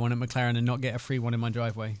and buy one at McLaren and not get a free one in my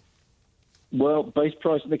driveway? Well, base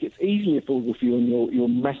price, Nick, it's easily affordable for you on your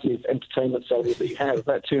massitive entertainment salary that you have,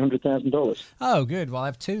 about $200,000. Oh, good. Well, I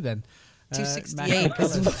have two then. 268.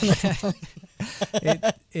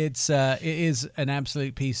 It is an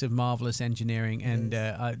absolute piece of marvelous engineering, and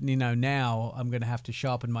now I'm going to have to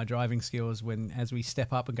sharpen my driving skills as we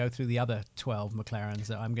step up and go through the other 12 McLarens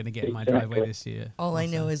that I'm going to get in my driveway this year. All I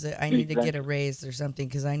know is that I need to get a raise or something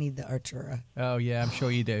because I need the Artura. Oh yeah, I'm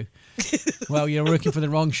sure you do. Well, you're working for the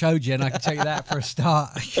wrong show, Jen. I can tell you that for a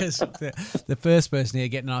start, because the first person here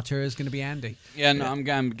getting an Artura is going to be Andy. Yeah, no,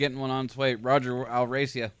 I'm getting one on its way. Roger, I'll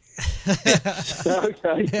race you.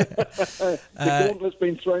 Okay. The gauntlet's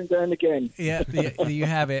been thrown down again. Yeah, there you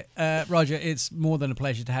have it. Roger, it's more than a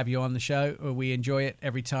pleasure to have you on the show. We enjoy it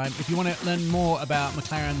every time. If you want to learn more about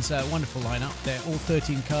McLaren's wonderful lineup, all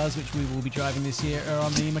 13 cars which we will be driving this year are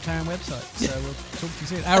on the McLaren website. So we'll talk to you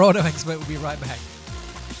soon. Our auto expert will be right back.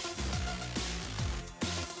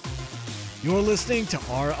 You're listening to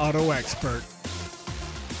Our Auto Expert.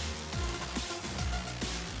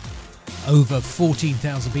 Over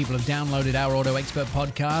 14,000 people have downloaded Our Auto Expert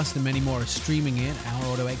podcast, and many more are streaming it. Our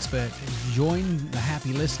Auto Expert join the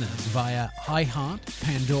happy listeners via iHeart,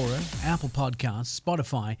 Pandora, Apple Podcasts,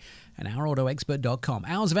 Spotify, and OurAutoExpert.com.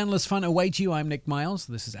 Hours of endless fun await you. I'm Nick Miles.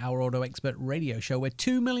 This is Our Auto Expert radio show where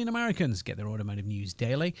 2 million Americans get their automotive news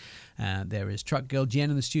daily. There is Truck Girl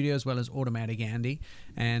Jen in the studio, as well as Automatic Andy.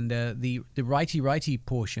 And the righty-righty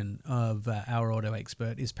portion of Our Auto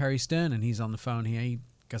Expert is Perry Stern, and he's on the phone here.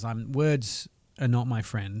 Because words are not my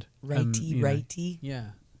friend. Righty.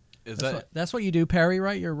 Yeah. Is That's what you do, Perry,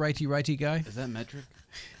 right? You're a righty guy? that metric?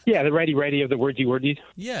 Yeah, the righty of the wordy.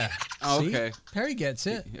 Yeah. Oh, See? okay. Perry gets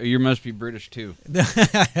it. You must be British too. One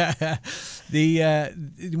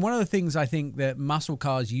of the things I think that muscle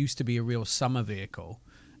cars used to be a real summer vehicle,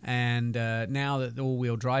 and now that the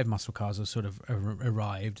all-wheel drive muscle cars have sort of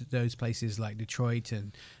arrived, those places like Detroit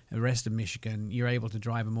and the rest of Michigan, you're able to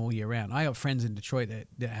drive them all year round. I got friends in Detroit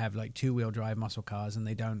that have like two-wheel drive muscle cars, and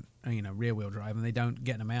they don't, rear-wheel drive, and they don't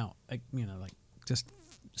get them out, like just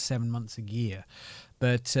 7 months a year.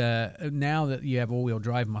 But now that you have all-wheel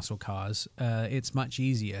drive muscle cars, it's much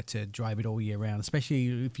easier to drive it all year round,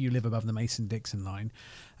 especially if you live above the Mason-Dixon line.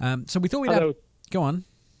 So we thought we'd have... Go on.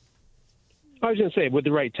 I was going to say, with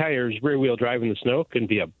the right tires, rear-wheel drive in the snow can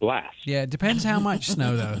be a blast. Yeah, it depends how much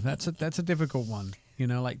snow, though. That's a difficult one.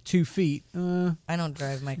 Like 2 feet. I don't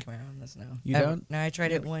drive my Camaro in the snow. You don't? No, I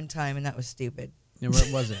tried it one time, and that was stupid. Yeah, what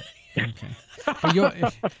was it? Okay. But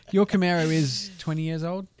your Camaro is 20 years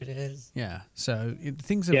old? It is. Yeah. So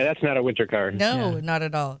things have... Yeah, that's not a winter car. No, Yeah. not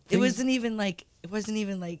at all. It wasn't even like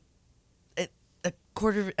a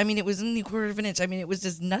quarter. I mean, it was only a quarter of an inch. I mean, it was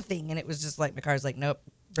just nothing, and it was just like my car's like, nope,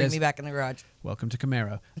 bring me back in the garage. Welcome to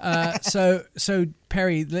Camaro. So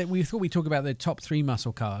Perry, we thought we'd talk about the top 3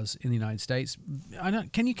 muscle cars in the United States.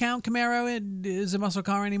 Can you count Camaro as a muscle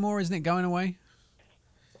car anymore? Isn't it going away?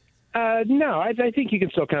 No, I think you can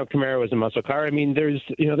still count Camaro as a muscle car. I mean, there's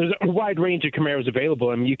a wide range of Camaros available.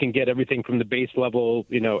 I mean, you can get everything from the base level,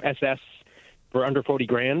 SS for under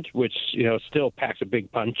 $40,000, which still packs a big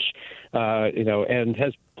punch, and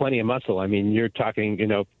has plenty of muscle. I mean, you're talking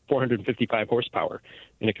 455 horsepower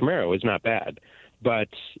in a Camaro is not bad. But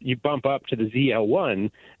you bump up to the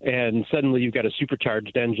ZL1, and suddenly you've got a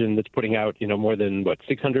supercharged engine that's putting out, more than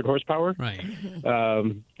 600 horsepower, Right?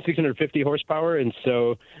 650 horsepower, and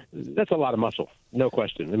so that's a lot of muscle, no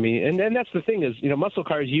question. I mean, and that's the thing is, muscle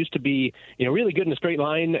cars used to be, really good in a straight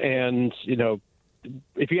line, and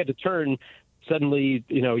if you had to turn, suddenly,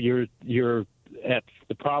 you're at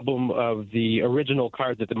the problem of the original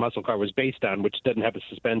car that the muscle car was based on, which doesn't have a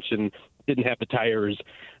suspension, didn't have the tires.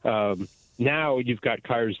 Now you've got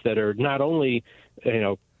cars that are not only,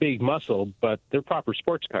 big muscle, but they're proper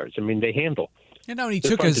sports cars. I mean, they handle. It only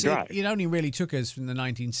really took us from the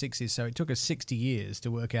 1960s, so it took us 60 years to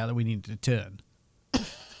work out that we needed to turn. Well,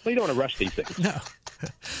 you don't want to rush these things. No.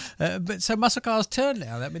 But so muscle cars turn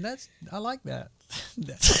now. I mean, I like that.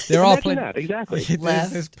 There are plenty. Exactly.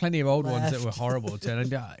 There's plenty of old ones that Left. were horrible to turn.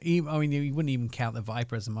 And, I mean, you wouldn't even count the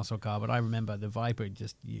Viper as a muscle car, but I remember the Viper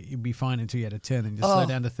you'd be fine until you had to turn and just slow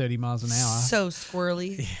down to 30 miles an hour. So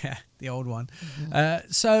squirrely. Yeah, the old one.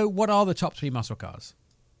 So what are the top 3 muscle cars?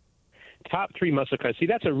 Top 3 muscle cars. See,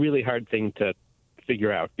 that's a really hard thing to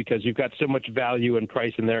figure out because you've got so much value and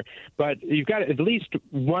price in there. But you've got at least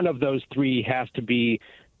one of those 3 has to be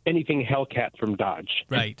anything Hellcat from Dodge.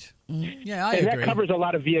 Right. Yeah, I and agree. that covers a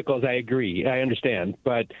lot of vehicles. I agree. I understand.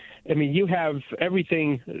 But, I mean, you have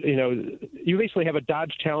everything, you basically have a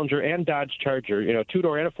Dodge Challenger and Dodge Charger,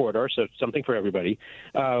 2-door and a 4-door, so something for everybody.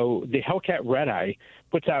 The Hellcat Red Eye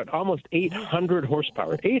puts out almost 800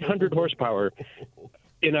 horsepower. 800 horsepower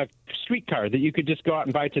in a street car that you could just go out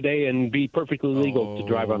and buy today and be perfectly legal to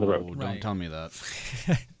drive on the road. Don't tell me that.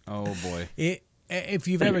 Oh, boy. If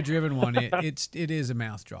you've ever driven one, it is a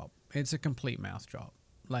mouth drop. It's a complete mouth drop.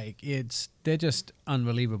 Like they're just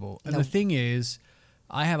unbelievable. And the thing is,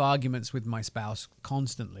 I have arguments with my spouse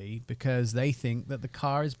constantly because they think that the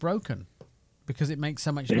car is broken because it makes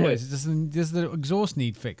so much noise. Does the exhaust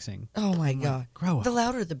need fixing? Oh my God! Grow up. The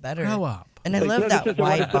louder, the better. Grow up. And I Like, love no, that this isn't what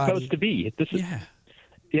wide it's supposed body. to be. This is,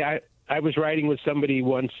 Yeah. I was riding with somebody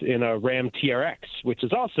once in a Ram TRX, which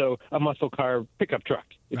is also a muscle car pickup truck,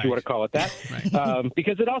 if you want to call it that,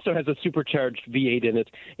 because it also has a supercharged V8 in it.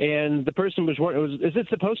 And the person was wondering, is it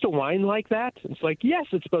supposed to whine like that? It's like, yes,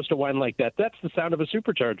 it's supposed to whine like that. That's the sound of a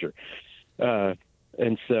supercharger.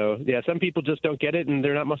 And so, yeah, some people just don't get it, and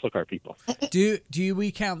they're not muscle car people. Do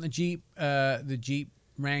we count the Jeep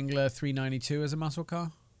Wrangler 392 as a muscle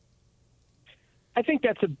car? I think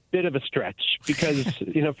that's a bit of a stretch because,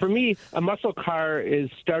 for me, a muscle car is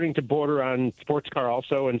starting to border on sports car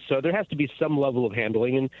also, and so there has to be some level of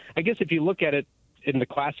handling. And I guess if you look at it in the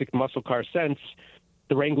classic muscle car sense,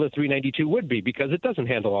 the Wrangler 392 would be because it doesn't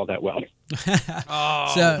handle all that well.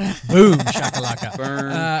 So, boom, shakalaka.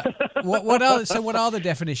 Burn. What are the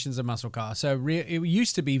definitions of muscle car? So it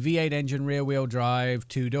used to be V8 engine, rear wheel drive,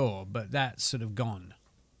 2-door, but that's sort of gone.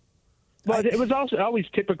 Well, it was also always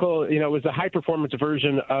typical, it was a high-performance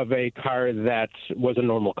version of a car that was a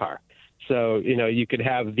normal car. So, you could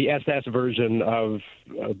have the SS version of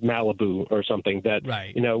Malibu or something that,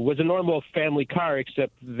 was a normal family car,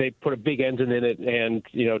 except they put a big engine in it and,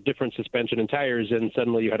 different suspension and tires, and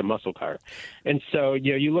suddenly you had a muscle car. And so,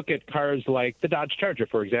 you look at cars like the Dodge Charger,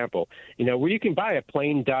 for example, where you can buy a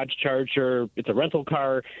plain Dodge Charger. It's a rental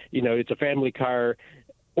car, it's a family car.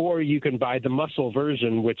 Or you can buy the muscle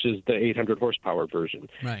version, which is the 800 horsepower version.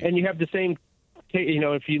 Right. And you have the same,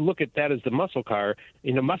 if you look at that as the muscle car,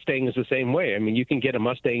 Mustang is the same way. I mean, you can get a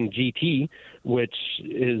Mustang GT, which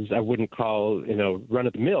is, I wouldn't call, run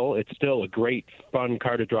of the mill. It's still a great, fun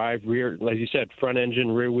car to drive. Rear, as you said, front engine,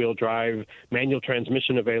 rear wheel drive, manual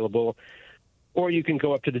transmission available. Or you can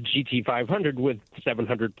go up to the GT 500 with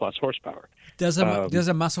 700 plus horsepower. Does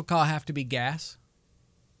a muscle car have to be gas?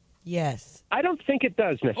 Yes. I don't think it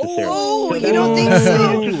does necessarily. Oh, you don't think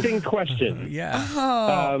so? Interesting question. Yeah.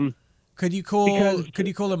 Oh. Could you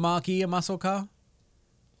call a Mach-E a muscle car?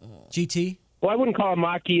 GT? Well, I wouldn't call a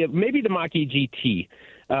Mach-E, maybe the Mach-E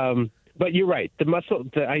GT. But you're right.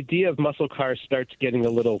 The idea of muscle car starts getting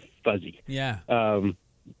a little fuzzy. Yeah.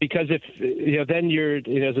 Because if then you're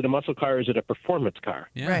is it a muscle car or is it a performance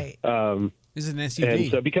car? Yeah. Right. Is it an SUV?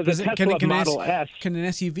 And so because the Tesla Model S, can an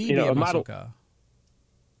SUV be a muscle car?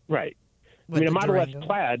 Right. With a the Model Durango. S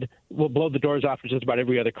Plaid will blow the doors off of just about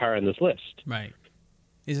every other car on this list. Right.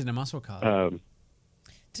 Is it a muscle car?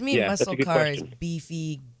 To me, Yeah, a that's a muscle good car is question.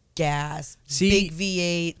 beefy, gas, See, big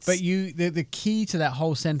V8s. But the key to that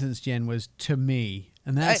whole sentence, Jen, was to me,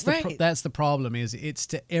 and that's Right. that's the problem. Is it's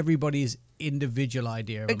to everybody's individual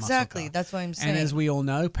idea of Exactly, a muscle car. that's what I'm saying. And as we all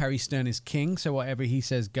know, Perry Stern is king, so whatever he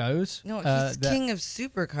says goes. No, he's king of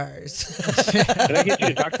supercars. Can I get you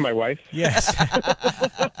to talk to my wife? Yes.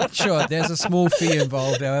 Sure, there's a small fee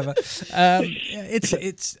involved, however.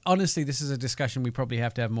 It's honestly, this is a discussion we probably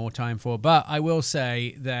have to have more time for, but I will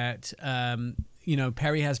say that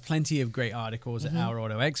Perry has plenty of great articles at Our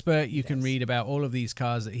Auto Expert. You can read about all of these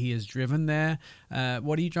cars that he has driven there.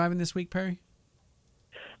 What are you driving this week, Perry?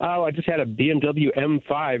 Oh, I just had a BMW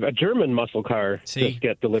M5, a German muscle car, just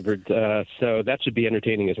get delivered. So that should be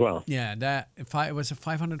entertaining as well. Yeah, it was a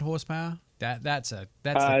 500 horsepower. That's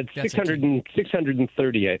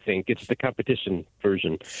 630, I think. It's the competition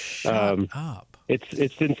version. Shut up.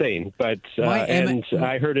 It's insane, but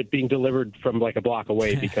I heard it being delivered from like a block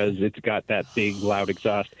away because it's got that big, loud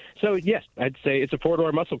exhaust. So yes, I'd say it's a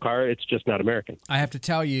 4-door muscle car. It's just not American. I have to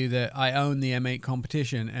tell you that I own the M8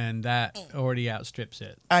 competition, and that already outstrips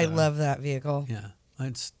it. I love that vehicle. Yeah.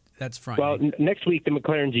 That's frightening. Well, next week the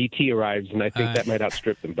McLaren GT arrives, and I think that might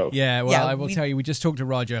outstrip them both. Yeah, well, Yeah, I will tell you, we just talked to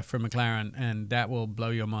Roger from McLaren, and that will blow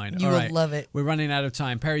your mind. You All will right, love it. We're running out of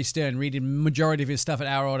time. Perry Stern, reading majority of his stuff at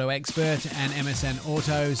Our Auto Expert and MSN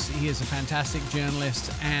Autos. He is a fantastic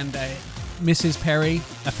journalist, and Mrs. Perry,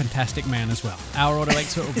 a fantastic man as well. Our Auto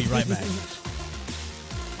Expert will be right back.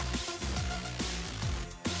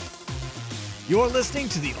 You're listening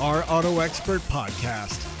to the Our Auto Expert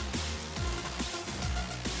podcast.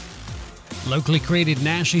 Locally created,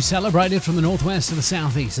 nationally celebrated from the northwest to the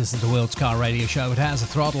southeast. This is the World's Car Radio Show. It has a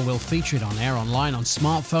throttle wheel featured on air, online, on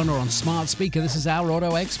smartphone, or on smart speaker. This is Our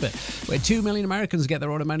Auto Expert, where 2 million Americans get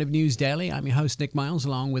their automotive news daily. I'm your host, Nick Miles,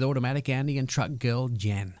 along with Automatic Andy and Truck Girl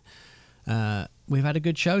Jen. We've had a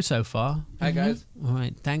good show so far. Hi, guys. All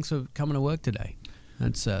right, thanks for coming to work today.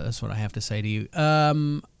 That's what I have to say to you.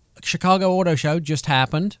 Chicago Auto Show just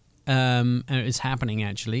happened, and it is happening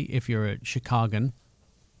actually. If you're a Chicagan.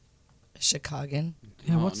 Chicagan.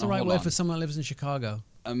 Yeah, what's the right hold word on. for someone that lives in Chicago?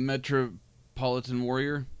 A metropolitan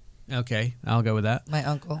warrior. Okay, I'll go with that. My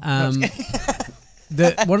uncle. One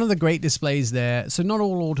of the great displays there. So not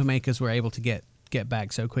all automakers were able to get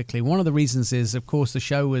back so quickly. One of the reasons is, of course, the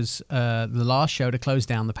show was the last show to close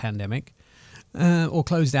down the pandemic, or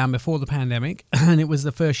close down before the pandemic, and it was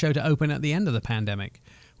the first show to open at the end of the pandemic,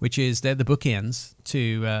 which is they're the bookends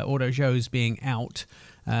to auto shows being out.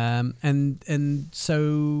 And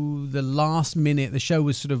so the last minute, the show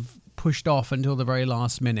was sort of pushed off until the very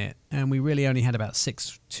last minute, and we really only had about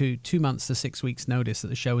 2 months to 6 weeks notice that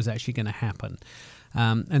the show was actually going to happen.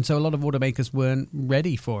 And so a lot of automakers weren't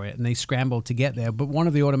ready for it, and they scrambled to get there. But one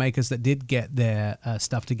of the automakers that did get their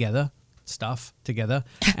stuff together,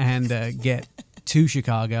 and get to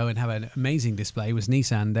Chicago and have an amazing display was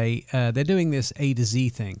Nissan. They're doing this A to Z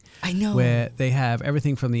thing. I know. Where they have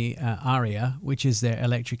everything from the Aria, which is their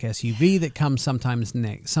electric SUV that comes sometime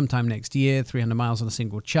next year, 300 miles on a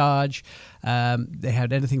single charge. They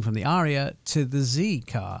had anything from the Aria to the Z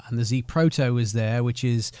car, and the Z Proto is there, which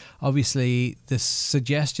is obviously the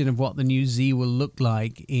suggestion of what the new Z will look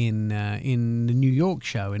like in the New York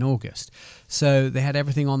show in August. So they had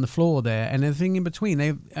everything on the floor there, and everything in between.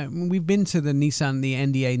 We've been to the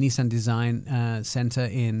NDA Nissan Design Center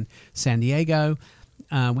in San Diego.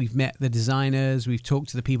 We've met the designers. We've talked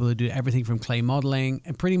to the people who do everything from clay modeling.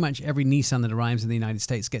 And pretty much every Nissan that arrives in the United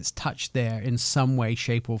States gets touched there in some way,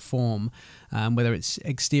 shape, or form. Whether it's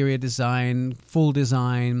exterior design, full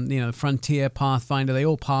design, Frontier, Pathfinder, they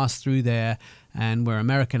all pass through there and were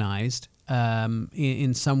Americanized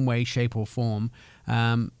in some way, shape, or form.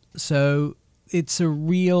 So it's a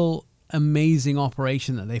real amazing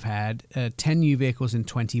operation that they've had. 10 new vehicles in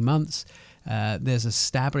 20 months. There's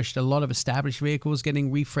a lot of established vehicles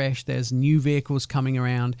getting refreshed. There's new vehicles coming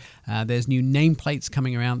around. There's new nameplates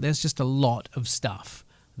coming around. There's just a lot of stuff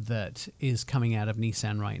that is coming out of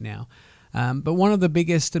Nissan right now. But one of the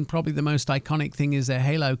biggest and probably the most iconic thing is their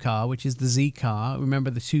Halo car, which is the Z car. Remember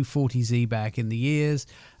the 240Z back in the years?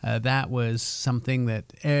 That was something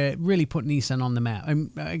that really put Nissan on the map.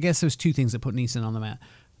 I guess there's 2 things that put Nissan on the map.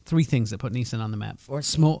 3 things that put Nissan on the map.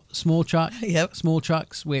 Small truck, Yep. Small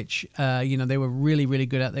trucks, which they were really, really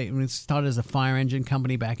good at. They started as a fire engine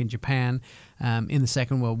company back in Japan in the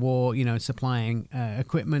Second World War. supplying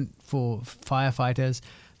equipment for firefighters.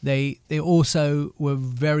 They also were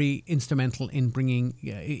very instrumental in bringing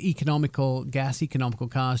gas economical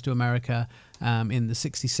cars to America in the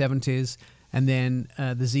 60s, 70s. And then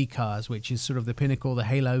the Z cars, which is sort of the pinnacle, the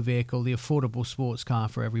halo vehicle, the affordable sports car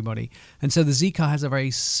for everybody. And so the Z car has a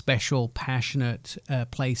very special, passionate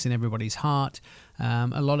place in everybody's heart.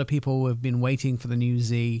 A lot of people have been waiting for the new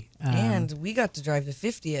Z. And we got to drive the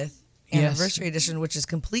 50th anniversary edition, which is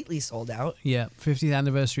completely sold out. Yeah, 50th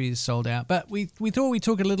anniversary is sold out. But we thought we'd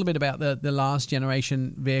talk a little bit about the last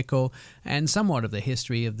generation vehicle and somewhat of the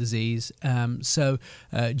history of the Zs. So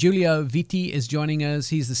Giulio Vitti is joining us.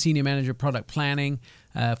 He's the Senior Manager of Product Planning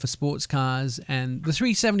for sports cars. And the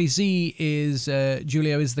 370Z is,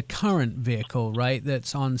 Giulio, is the current vehicle, right,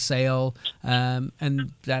 that's on sale.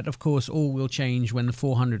 And that, of course, all will change when the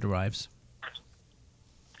 400 arrives.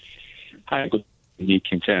 Hi, good Nick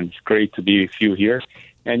and Jen. It's great to be with you here.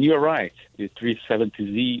 And you're right. The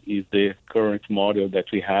 370Z is the current model that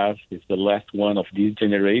we have. It's the last one of this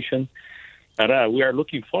generation. But we are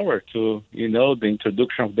looking forward to, the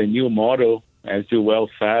introduction of the new model, as you well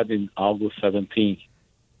said, in August 17th.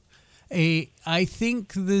 I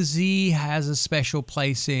think the Z has a special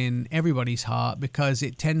place in everybody's heart because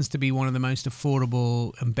it tends to be one of the most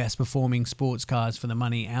affordable and best performing sports cars for the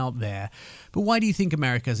money out there. But why do you think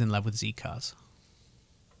America's in love with Z cars?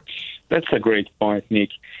 That's a great point, Nick.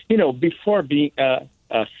 Before being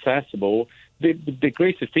accessible, the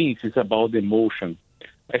greatest thing is about the emotion.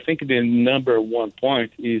 I think the number one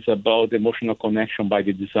point is about the emotional connection by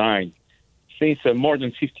the design. Since more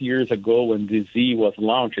than 50 years ago when the Z was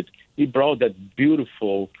launched, it brought that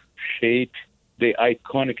beautiful shape, the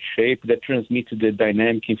iconic shape that transmits the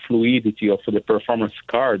dynamic and fluidity of the performance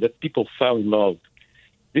car that people fell in love.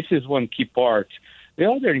 This is one key part. The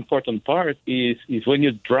other important part is when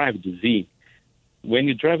you drive the Z. When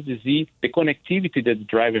you drive the Z, the connectivity that the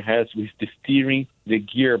driver has with the steering, the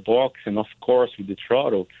gearbox, and of course with the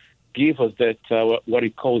throttle, give us that what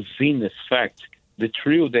we call Zen effect. The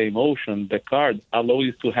thrill, the emotion, the car allows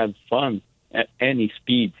you to have fun at any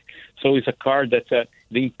speed. So it's a car that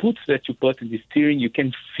the inputs that you put in the steering, you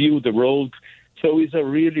can feel the road. So it's a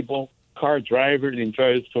really bon car driver that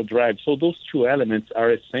enjoys to drive. So those two elements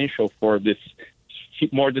are essential for this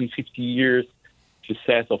more than 50 years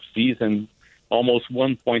success of these and almost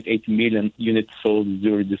 1.8 million units sold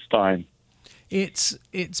during this time.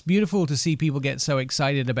 It's beautiful to see people get so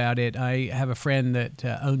excited about it. I have a friend that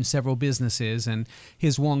owns several businesses, and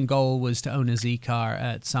his one goal was to own a Z car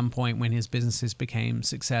at some point when his businesses became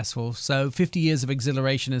successful. So 50 years of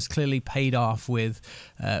exhilaration has clearly paid off with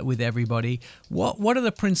everybody. What are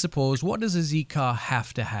the principles? What does a Z car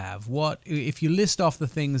have to have? What if you list off the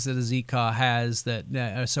things that a Z car has that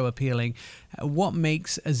are so appealing? What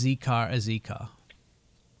makes a Z car a Z car?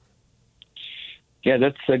 Yeah,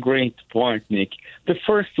 that's a great point, Nick. The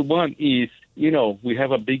first one is, we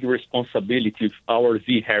have a big responsibility with our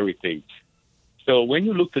Z heritage. So when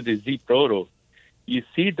you look at the Z Proto, you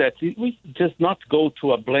see that we just not go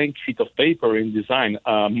to a blank sheet of paper and design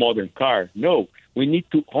a modern car. No, we need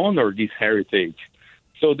to honor this heritage.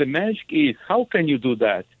 So the magic is, how can you do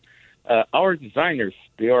that? Our designers,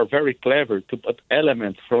 they are very clever to put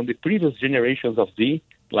elements from the previous generations of Z,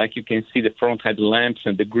 like you can see the front headlamps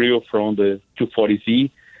and the grille from the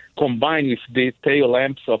 240Z, combined with the tail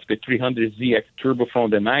lamps of the 300Z X Turbo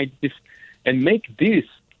from the 90s, and make this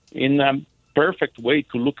in a perfect way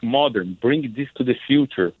to look modern, bring this to the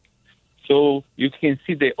future. So you can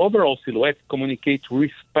see the overall silhouette communicates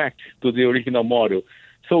respect to the original model.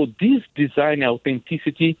 So this design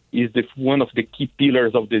authenticity is one of the key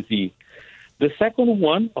pillars of the Z. The second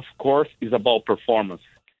one, of course, is about performance.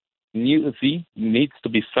 New Z needs to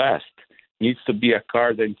be fast, needs to be a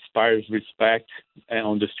car that inspires respect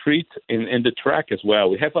on the street and the track as well.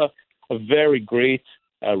 We have a very great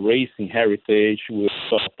racing heritage with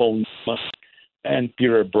Paul and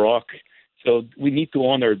Peter Brock, so we need to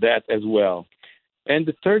honor that as well. And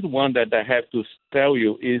the third one that I have to tell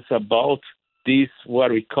you is about this,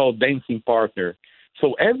 what we call dancing partner.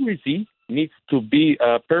 So every Z needs to be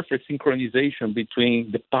a perfect synchronization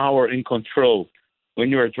between the power and control. When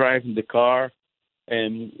you are driving the car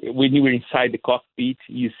and when you are inside the cockpit,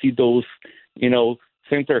 you see those,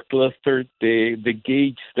 center cluster, the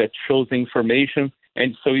gauge that shows the information.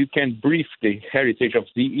 And so you can brief the heritage of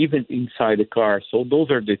Z even inside the car. So those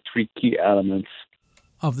are the three key elements.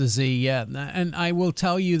 Of the Z, yeah. And I will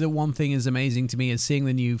tell you that one thing is amazing to me is seeing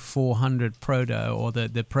the new 400 Proto, or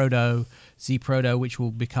the Proto, Z Proto, which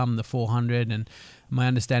will become the 400. And my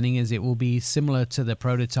understanding is it will be similar to the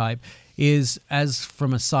prototype, is as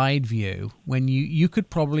from a side view, when you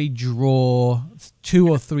could probably draw 2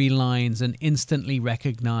 or 3 lines and instantly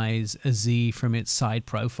recognize a Z from its side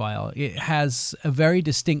profile. It has a very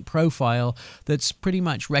distinct profile that's pretty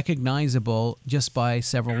much recognizable just by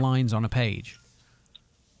several lines on a page.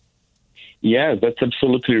 Yeah, that's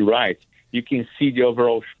absolutely right. You can see the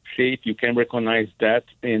overall shape. You can recognize that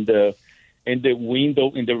in the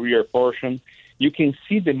window in the rear portion. You can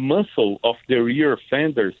see the muscle of the rear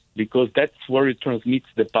fenders because that's where it transmits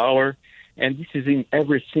the power. And this is in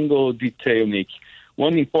every single detail, Nick.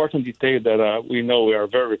 One important detail that we know we are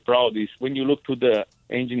very proud is when you look to the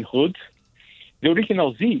engine hood, the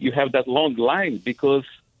original Z, you have that long line because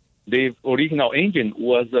the original engine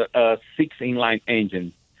was a 6-inline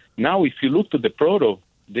engine. Now, if you look to the Proto,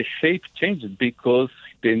 the shape changes because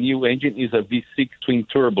the new engine is a V6 twin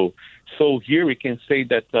turbo. So here we can say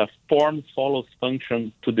that form follows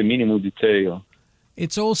function to the minimum detail.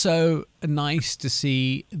 It's also nice to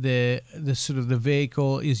see the sort of the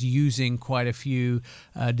vehicle is using quite a few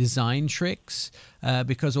design tricks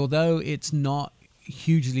because although it's not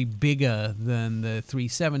hugely bigger than the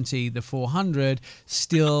 370, the 400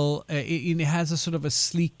 still it has a sort of a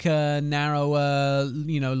sleeker, narrower,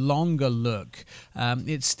 longer look.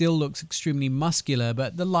 It still looks extremely muscular,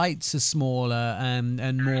 but the lights are smaller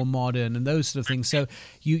and more modern and those sort of things. So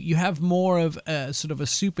you have more of a sort of a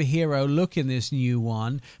superhero look in this new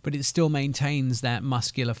one, but it still maintains that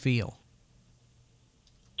muscular feel.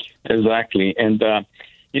 Exactly. And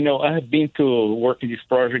I have been to work in this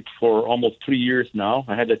project for almost 3 years now.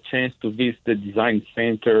 I had a chance to visit the design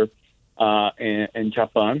center in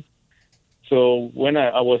Japan. So when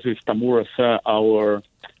I was with Tamura-san, our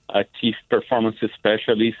chief performance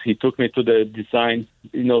specialist, he took me to the design,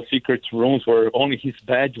 secret rooms where only his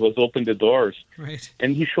badge was open the doors. Right.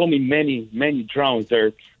 And he showed me many, many drawings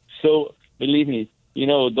there. So believe me,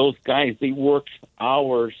 those guys, they work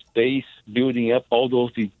hours, days building up all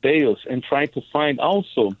those details and trying to find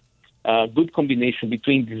also a good combination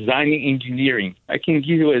between design and engineering. I can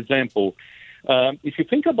give you an example. If you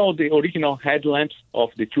think about the original headlamps of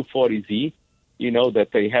the 240Z, that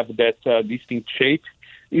they have that distinct shape,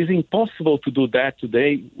 it's impossible to do that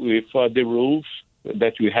today with the rules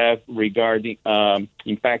that we have regarding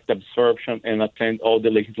impact absorption and attend all the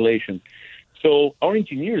legislation. So our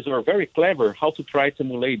engineers are very clever how to try to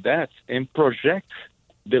emulate that and project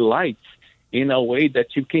the lights in a way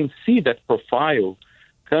that you can see that profile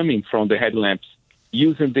coming from the headlamps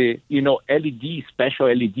using the LED, special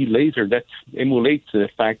LED laser that emulates the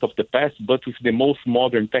effect of the past, but with the most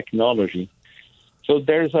modern technology. So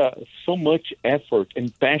there's so much effort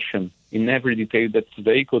and passion in every detail that's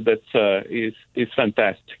vehicle that is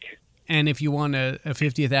fantastic. And if you want a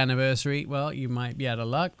 50th anniversary, well, you might be out of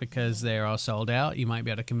luck because they are sold out. You might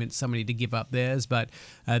be able to convince somebody to give up theirs, but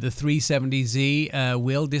the 370Z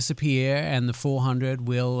will disappear, and the 400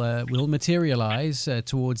 will materialize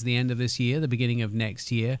towards the end of this year, the beginning of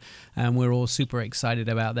next year, and we're all super excited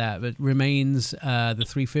about that. But remains the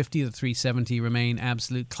 350, the 370 remain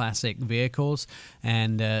absolute classic vehicles,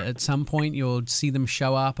 and at some point you'll see them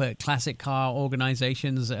show up at classic car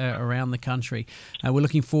organizations around the country. We're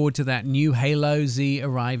looking forward to that new Halo Z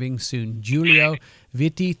arriving soon. Giulio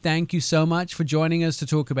Vitti, thank you so much for joining us to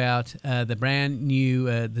talk about the brand new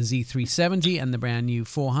the Z370 and the brand new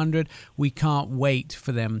 400. We can't wait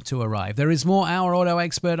for them to arrive. There is more Our Auto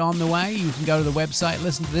Expert on the way. You can go to the website,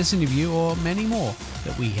 listen to this interview or many more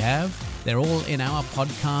that we have. They're all in our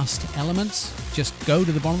podcast elements. Just go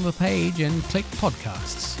to the bottom of the page and click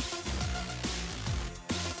podcasts.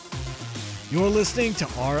 You're listening to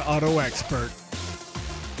Our Auto Expert.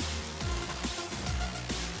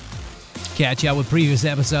 Catch up with previous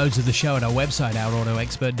episodes of the show at our website,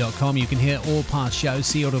 ourautoexpert.com. You can hear all past shows,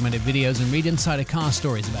 see automotive videos, and read insider car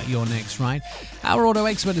stories about your next ride. Our Auto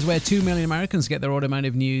Expert is where 2 million Americans get their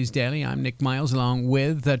automotive news daily. I'm Nick Miles, along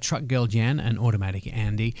with Truck Girl Jen and Automatic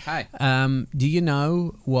Andy. Hi. Do you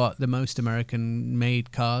know what the most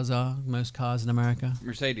American-made cars are? Most cars in America?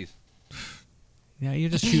 Mercedes. Yeah, you're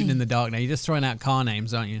just shooting in the dark now. You're just throwing out car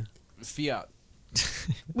names, aren't you? Fiat.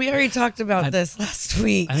 We already talked about this last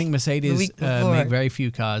week. I think Mercedes make very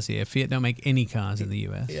few cars here. Fiat don't make any cars in the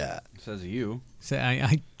U.S. Yeah. Says you. So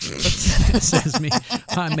says me.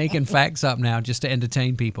 I'm making facts up now just to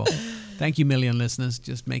entertain people. Thank you, million listeners.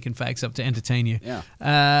 Just making facts up to entertain you.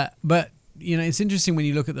 Yeah. But it's interesting when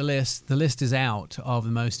you look at the list. The list is out of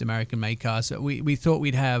the most American-made cars. So we thought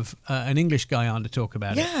we'd have an English guy on to talk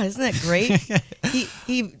about it. Yeah, isn't that great?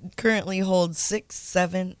 he currently holds 6,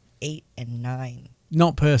 7, 8, and 9.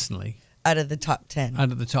 Not personally. Out of the top 10.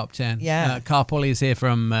 Out of the top 10. Yeah. Carl Pauly is here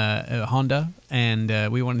from Honda,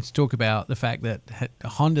 and we wanted to talk about the fact that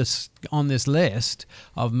Honda's on this list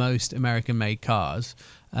of most American-made cars.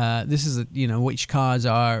 This is, which cars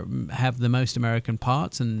have the most American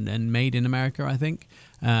parts and made in America, I think.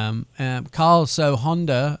 Carl, so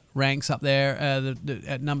Honda ranks up there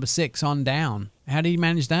at number 6 on down. How do you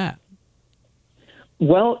manage that?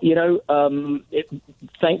 Well,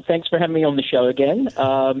 thanks for having me on the show again.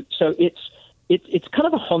 So it's kind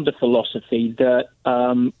of a Honda philosophy that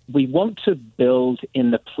we want to build in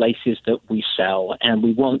the places that we sell, and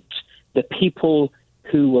we want the people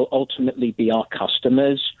who will ultimately be our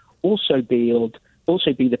customers also be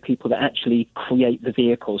the people that actually create the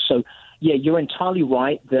vehicles. So, yeah, you're entirely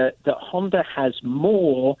right that Honda has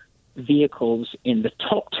more vehicles in the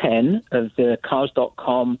top 10 of the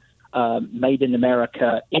Cars.com Made in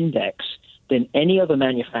America index than any other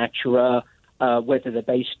manufacturer, whether they're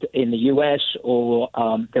based in the U.S. or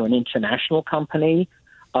they're an international company.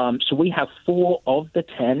 So we have 4 of the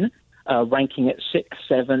 10 ranking at 6th,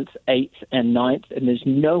 7th, 8th, and 9th, and there's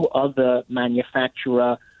no other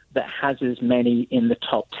manufacturer that has as many in the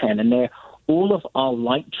top 10. And they're all of our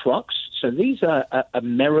light trucks. So these are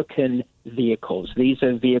American vehicles. These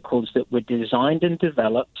are vehicles that were designed and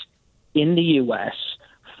developed in the U.S.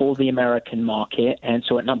 for the American market. And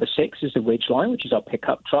so at number 6 is the Ridgeline, which is our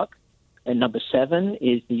pickup truck. And number 7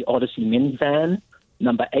 is the Odyssey minivan.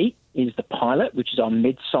 Number 8 is the Pilot, which is our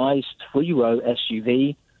mid-sized 3-row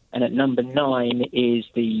SUV. And at number 9 is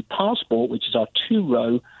the Passport, which is our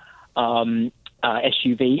 2-row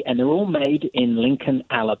SUV, and they're all made in Lincoln,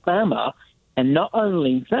 Alabama. And not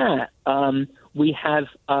only that, we have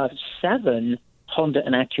 7 Honda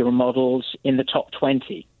and Acura models in the top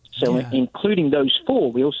 20. So including those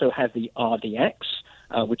 4, we also have the RDX,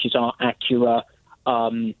 which is our Acura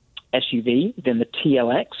SUV. Then the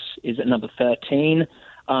TLX is at number 13.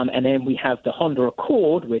 And then we have the Honda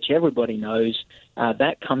Accord, which everybody knows.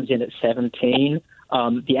 That comes in at 17.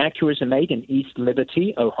 The Acuras are made in East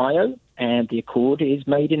Liberty, Ohio, and the Accord is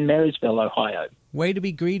made in Marysville, Ohio. Way to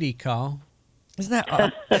be greedy, Carl. Isn't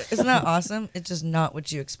that awesome? It's just not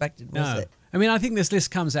what you expected, was it? I mean, I think this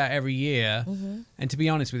list comes out every year, and to be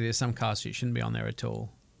honest with you, there's some cars that shouldn't be on there at all.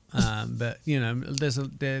 But you know,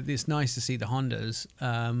 it's nice to see the Hondas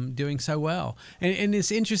doing so well, and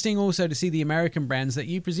it's interesting also to see the American brands that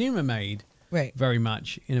you presume are made very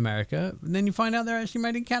much in America, and then you find out they're actually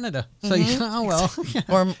made in Canada. So you oh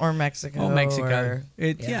well, or Mexico, or Mexico.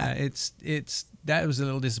 It's that was a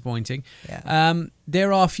little disappointing.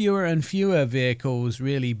 There are fewer and fewer vehicles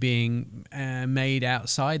really being made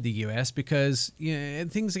outside the US because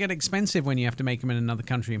things get expensive when you have to make them in another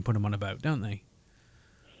country and put them on a boat, don't they?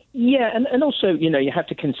 Yeah, and also, you have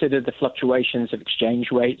to consider the fluctuations of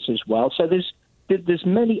exchange rates as well. So there's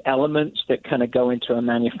many elements that kind of go into a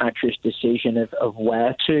manufacturer's decision of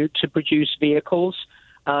where to produce vehicles.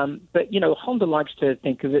 But Honda likes to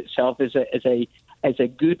think of itself as a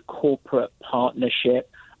good corporate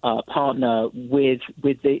partnership partner with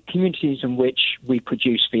the communities in which we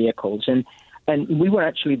produce vehicles, and we were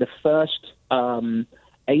actually the first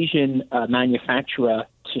Asian manufacturer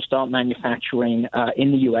to start manufacturing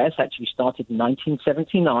in the U.S. Actually started in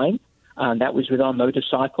 1979. That was with our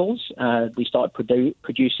motorcycles. We started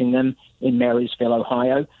producing them in Marysville,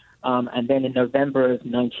 Ohio. And then in November of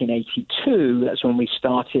 1982, that's when we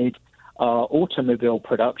started automobile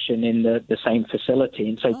production in the same facility.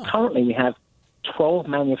 And so currently we have 12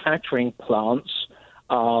 manufacturing plants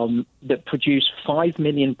that produce 5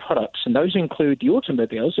 million products. And those include the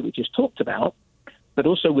automobiles that we just talked about, but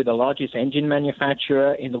also we're the largest engine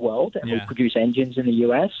manufacturer in the world, and we produce engines in the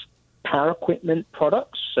U.S., power equipment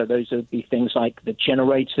products, so those would be things like the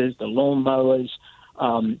generators, the lawnmowers,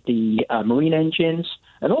 the marine engines,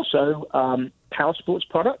 and also power sports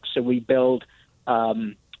products. So we build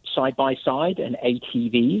side-by-side and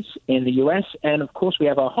ATVs in the U.S., and of course we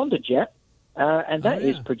have our Honda Jet, and that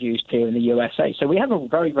is produced here in the USA. So we have a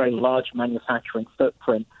very, very large manufacturing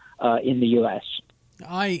footprint in the U.S.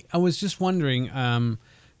 I was just wondering,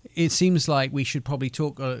 it seems like we should probably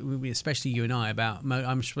talk, especially you and I, about,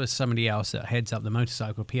 I'm sure somebody else that heads up the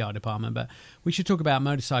motorcycle PR department, but we should talk about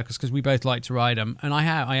motorcycles because we both like to ride them. And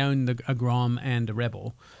I own a Grom and a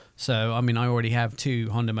Rebel. So, I mean, I already have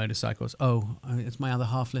 2 Honda motorcycles. Oh, it's my other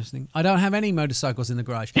half listening. I don't have any motorcycles in the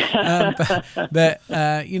garage. But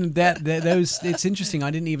those, it's interesting.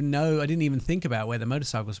 I didn't even think about where the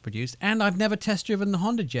motorcycles are produced. And I've never test driven the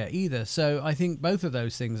Honda Jet either. So I think both of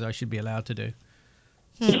those things I should be allowed to do.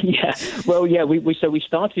 Yeah. Well, yeah, we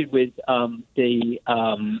started with our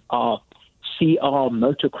CR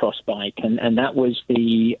motocross bike, and that was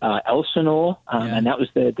the Elsinore, and that was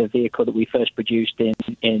the vehicle that we first produced in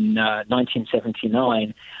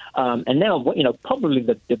 1979. And now, probably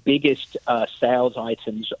the biggest sales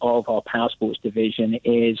items of our powersports division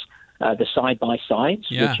is the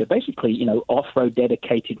side-by-sides, which are basically, off-road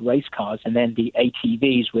dedicated race cars, and then the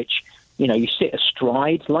ATVs, which, you sit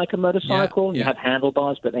astride like a motorcycle. You have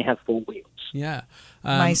handlebars, but they have 4 wheels. Yeah.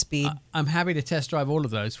 My speed. I'm happy to test drive all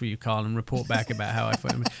of those for you, Carl, and report back about how I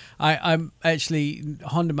find them. I'm actually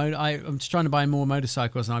I'm just trying to buy more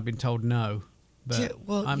motorcycles, and I've been told no. But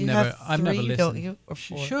I've never listened. Don't you? Or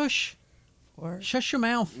 4? Shush. 4? Shush your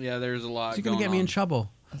mouth. Yeah, there's a lot. You're going to get me in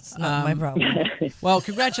trouble. That's not my problem. Well,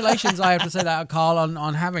 congratulations, I have to say that, Carl,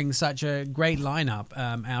 on having such a great lineup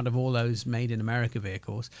out of all those made in America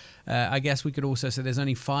vehicles. I guess we could also say there's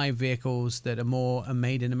only 5 vehicles that are more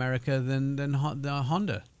made in America than the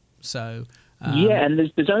Honda. So and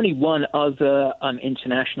there's only one other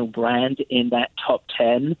international brand in that top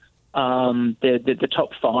 10. The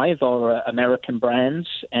top 5 are American brands,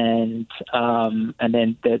 and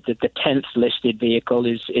then the 10th listed vehicle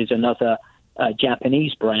is another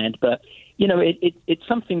Japanese brand. But it's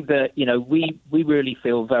something that we really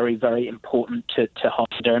feel very, very important to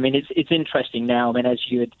Honda. I mean, it's interesting now. I mean, as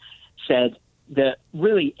you had said, that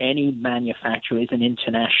really any manufacturer is an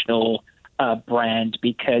international brand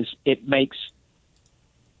because it makes.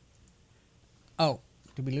 Oh,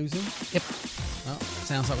 did we lose him? Yep. Well,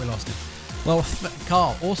 sounds like we lost him. Well,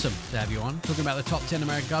 Carl, awesome to have you on talking about the top 10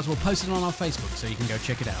 American cars. We'll post it on our Facebook so you can go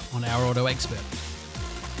check it out on Our Auto Expert.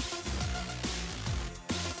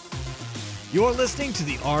 You're listening to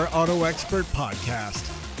the Our Auto Expert podcast.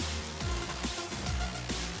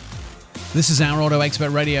 This is our Auto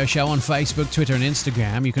Expert Radio Show on Facebook, Twitter, and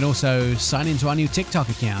Instagram. You can also sign into our new TikTok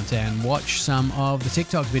account and watch some of the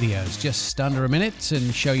TikTok videos, just under a minute,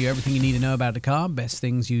 and show you everything you need to know about the car, best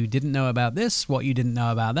things you didn't know about this, what you didn't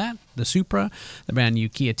know about that, the Supra, the brand new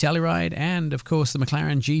Kia Telluride, and, of course, the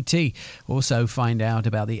McLaren GT. Also find out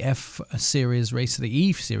about the F-Series race, the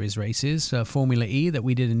E-Series races, Formula E that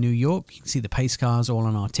we did in New York. You can see the pace cars all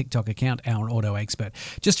on our TikTok account, Our Auto Expert.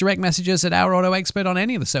 Just direct messages at Our Auto Expert on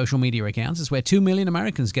any of the social media accounts. It's where 2 million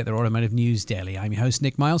Americans get their automotive news daily. I'm your host,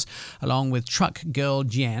 Nick Miles, along with Truck Girl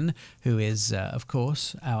Jen, who is, of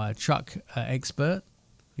course, our truck expert.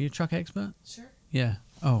 Are you a truck expert? Sure. Yeah.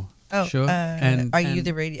 Oh, Are sure. you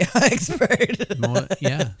the radio expert? More,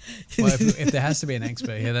 yeah. Well, if there has to be an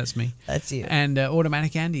expert here, that's me. That's you. And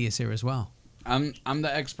Automatic Andy is here as well. I'm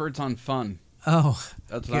the expert on fun. Oh,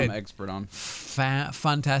 that's what good. I'm expert on.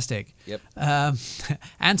 Fantastic. Yep.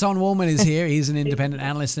 Anton Wallman is here. He's an independent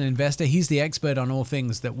analyst and investor. He's the expert on all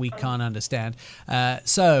things that we can't understand.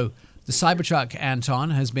 So the Cybertruck,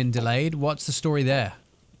 Anton, has been delayed. What's the story there?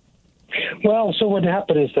 Well, so what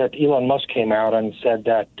happened is that Elon Musk came out and said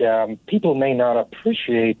that people may not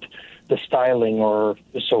appreciate the styling or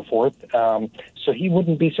so forth, so he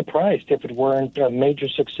wouldn't be surprised if it weren't a major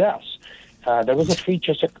success. There was a tweet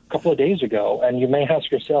just a couple of days ago, and you may ask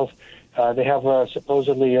yourself, they have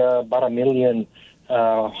supposedly about $1 million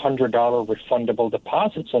 $100 refundable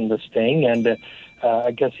deposits on this thing, and I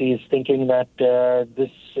guess he's thinking that this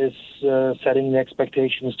is setting the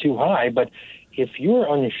expectations too high. But if you're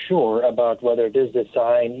unsure about whether this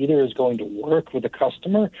design either is going to work with the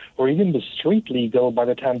customer or even be street legal by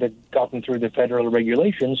the time they've gotten through the federal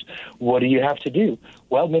regulations, what do you have to do?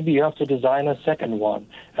 Well, maybe you have to design a second one,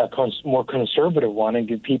 a more conservative one, and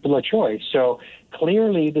give people a choice. So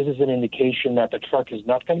clearly, this is an indication that the truck is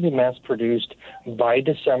not going to be mass-produced by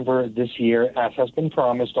December this year, as has been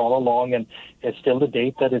promised all along, and it's still the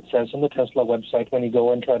date that it says on the Tesla website when you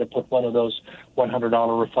go and try to put one of those $100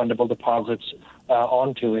 refundable deposits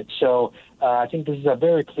onto it. So I think this is a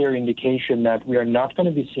very clear indication that we are not going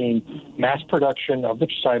to be seeing mass production of the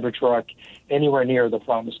Cybertruck anywhere near the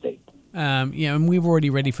promised date. And we were already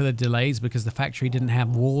ready for the delays because the factory didn't have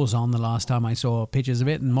walls on the last time I saw pictures of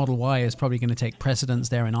it, and Model Y is probably going to take precedence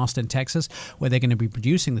there in Austin, Texas, where they're going to be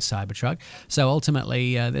producing the Cybertruck. So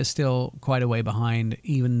ultimately, they're still quite a way behind,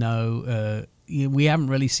 even though we haven't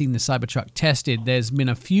really seen the Cybertruck tested. There's been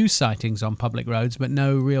a few sightings on public roads, but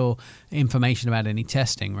no real information about any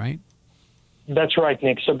testing, right? That's right,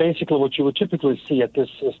 Nick. So basically what you would typically see at this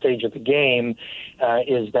stage of the game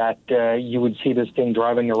is that you would see this thing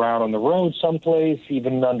driving around on the road someplace,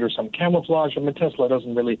 even under some camouflage. I mean, Tesla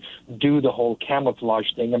doesn't really do the whole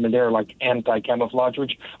camouflage thing. I mean, they're like anti-camouflage,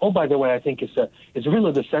 which, oh, by the way, I think is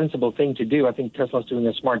really the sensible thing to do. I think Tesla's doing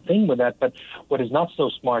a smart thing with that. But what is not so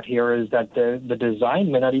smart here is that the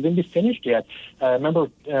design may not even be finished yet. Remember,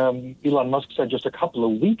 Elon Musk said just a couple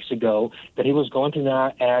of weeks ago that he was going to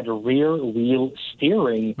now add rear wheel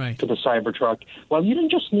steering to the Cybertruck. Well, you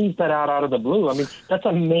didn't just sneeze that out of the blue. I mean, that's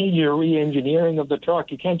a major re-engineering of the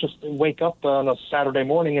truck. You can't just wake up on a Saturday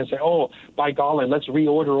morning and say, oh, by golly, let's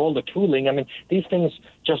reorder all the tooling. I mean, these things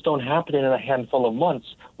just don't happen in a handful of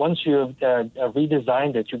months. Once you've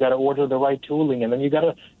redesigned it, you got to order the right tooling, and then you got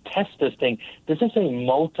to test this thing. This is a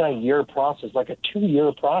multi-year process, like a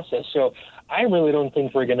 2-year process. So I really don't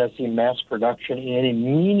think we're going to see mass production in any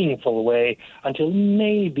meaningful way until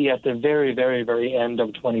maybe at the very, very, very end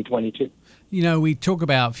of 2022. You know, we talk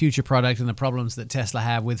about future product and the problems that Tesla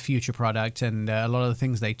have with future product and a lot of the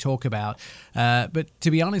things they talk about. But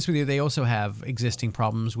to be honest with you, they also have existing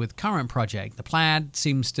problems with current project. The Plaid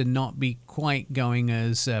seems to not be quite going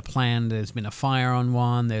as planned. There's been a fire on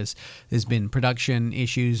one. There's been production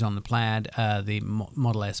issues on the Plaid, the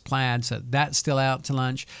Model S Plaid. So that's still out to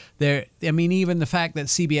lunch. Even the fact that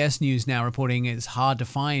CBS News now reporting it's hard to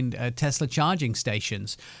find Tesla charging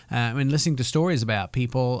stations. Listening to stories about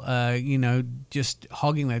people, just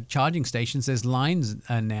hogging the charging stations. There's lines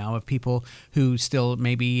now of people who still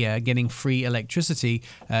may be getting free electricity,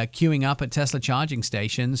 queuing up at Tesla charging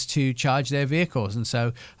stations to charge their vehicles. And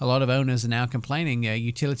so a lot of owners are now complaining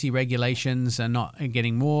utility regulations are not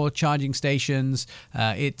getting more charging stations.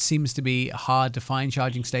 It seems to be hard to find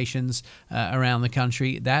charging stations around the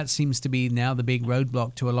country. That seems to be now the big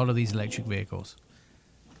roadblock to a lot of these electric vehicles.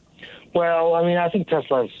 Well, I mean, I think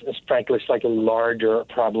Tesla is frankly slightly larger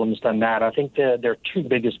problems than that. I think their two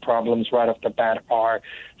biggest problems right off the bat are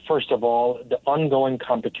First of all, the ongoing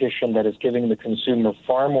competition that is giving the consumer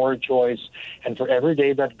far more choice. And for every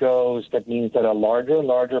day that goes, that means that a larger and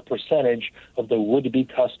larger percentage of the would-be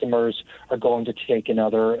customers are going to take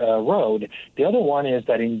another road. The other one is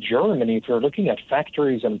that in Germany, if you're looking at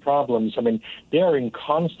factories and problems, I mean, they are in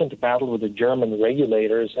constant battle with the German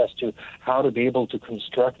regulators as to how to be able to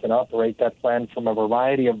construct and operate that plant from a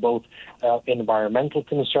variety of both environmental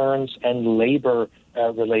concerns and labor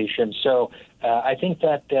relations. So I think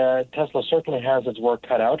that Tesla certainly has its work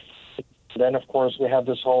cut out. Then, of course, we have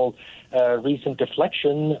this whole recent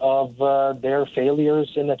deflection of their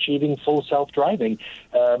failures in achieving full self-driving.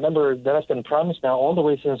 Remember, that has been promised now all the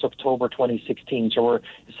way since October 2016. So we're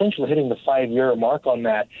essentially hitting the 5-year mark on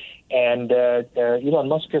that. And Elon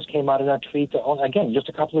Musk just came out in a tweet, again, just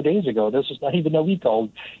a couple of days ago. This is not even a week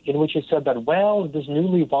old, in which he said that, well, this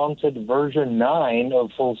newly vaunted version 9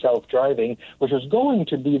 of full self-driving, which was going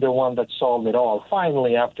to be the one that solved it all,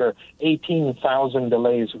 finally, after 18,000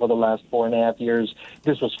 delays for the last 4.5 years,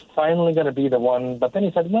 this was finally going to be the one. But then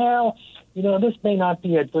he said, well, you know, this may not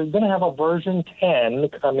be it. We're going to have a version 10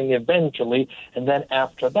 coming eventually, and then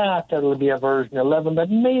after that, there will be a version 11. But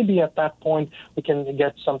maybe at that point, we can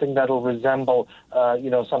get something that'll resemble,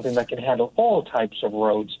 something that can handle all types of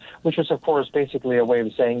roads, which is, of course, basically a way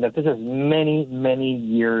of saying that this is many, many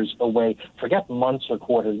years away. Forget months or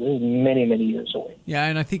quarters. This is many, many years away. Yeah,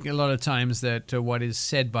 and I think a lot of times that what is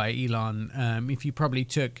said by Elon, if you probably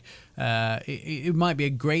took it might be a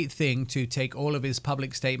great thing to take all of his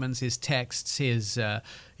public statements, his texts, his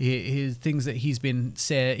things that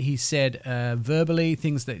he said verbally,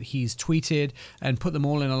 things that he's tweeted, and put them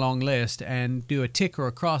all in a long list and do a tick or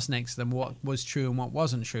a cross next to them, what was true and what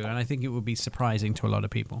wasn't true. And I think it would be surprising to a lot of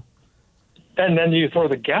people. And then you throw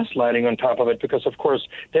the gaslighting on top of it, because, of course,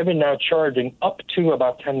 they've been now charging up to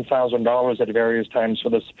about $10,000 at various times for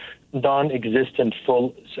this non-existent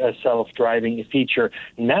full self-driving feature.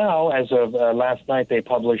 Now, as of last night, they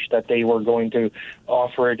published that they were going to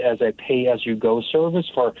offer it as a pay-as-you-go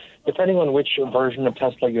service for, depending on which version of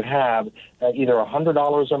Tesla you have, either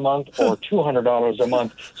 $100 a month or $200 a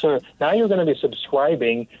month. So now you're going to be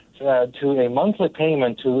subscribing to a monthly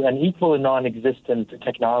payment to an equally non-existent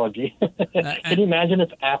technology. Can you imagine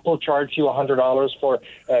if Apple charged you $100 for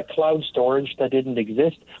cloud storage that didn't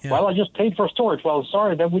exist? Yeah. Well, I just paid for storage. Well,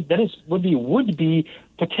 sorry, would be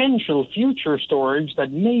potential future storage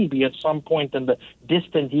that maybe at some point in the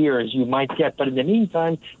distant years you might get. But in the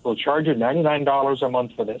meantime, we'll charge you $99 a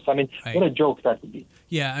month for this. I mean, right. What a joke that would be.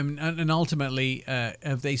 Yeah, I mean, and ultimately,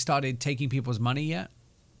 have they started taking people's money yet?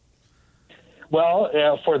 Well,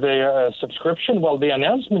 for the subscription, the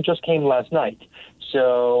announcement just came last night.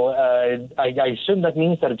 So I assume that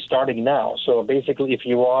means that it's starting now. So basically, if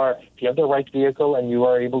you have the right vehicle and you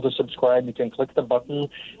are able to subscribe, you can click the button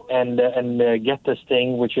and get this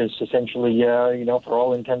thing, which is essentially, for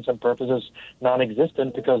all intents and purposes,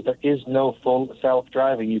 non-existent, because there is no full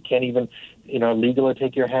self-driving. You can't even, legally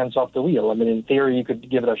take your hands off the wheel. I mean, in theory, you could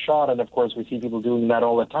give it a shot, and of course, we see people doing that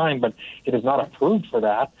all the time, but it is not approved for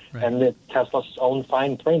that. Right. And Tesla's own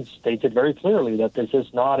fine print states it very clearly that this is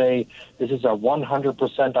a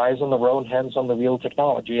 100% eyes on the road, hands on the wheel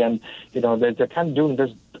technology. And, they're kind of doing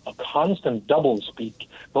this a constant double speak,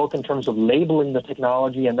 both in terms of labeling the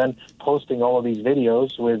technology and then posting all of these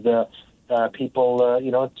videos with people,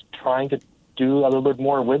 trying to do a little bit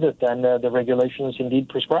more with it than the regulations indeed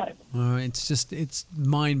prescribe. It's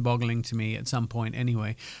mind-boggling to me at some point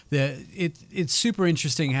anyway. It's super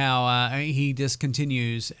interesting how he just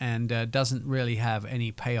continues and doesn't really have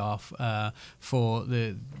any payoff for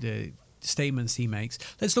the statements he makes.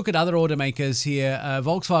 Let's look at other automakers here.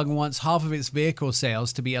 Volkswagen wants half of its vehicle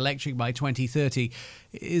sales to be electric by 2030.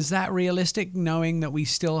 Is that realistic, knowing that we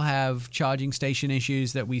still have charging station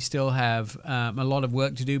issues, that we still have a lot of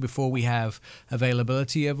work to do before we have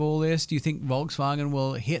availability of all this? Do you think Volkswagen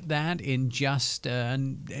will hit that in just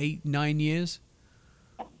 8-9 years?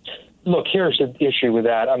 Look, here's the issue with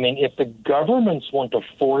that. I mean, if the governments want to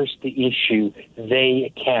force the issue,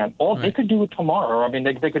 they can. They could do it tomorrow. I mean,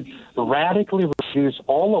 they could radically reduce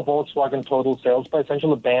all of Volkswagen total sales by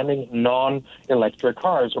essentially banning non-electric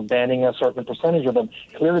cars or banning a certain percentage of them.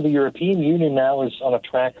 Clearly, the European Union now is on a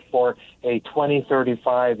track for a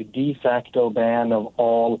 2035 de facto ban of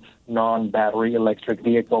all non-battery electric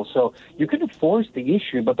vehicles. So you could force the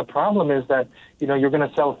issue, but the problem is that, you're going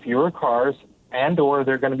to sell fewer cars, and or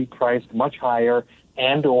they're going to be priced much higher,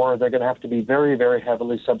 and or they're going to have to be very, very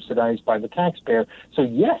heavily subsidized by the taxpayer. So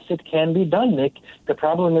yes, it can be done, Nick. The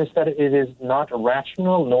problem is that it is not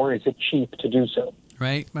rational, nor is it cheap to do so.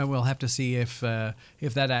 right? Well, we'll have to see if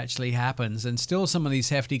that actually happens. And still some of these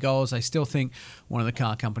hefty goals, I still think one of the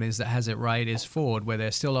car companies that has it right is Ford, where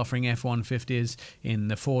they're still offering F-150s in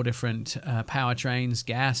the 4 different powertrains: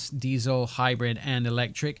 gas, diesel, hybrid, and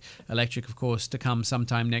electric. Electric, of course, to come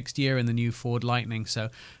sometime next year in the new Ford Lightning. So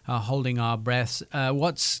holding our breaths.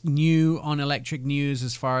 What's new on electric news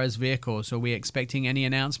as far as vehicles? Are we expecting any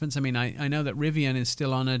announcements? I mean, I know that Rivian is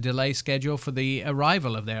still on a delay schedule for the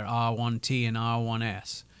arrival of their R1T and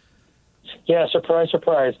R1S. Yeah, surprise,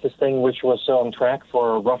 surprise. This thing, which was on track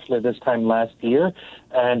for roughly this time last year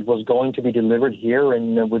and was going to be delivered here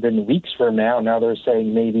in within weeks from now they're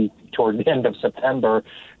saying maybe toward the end of September.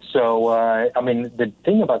 So, I mean, the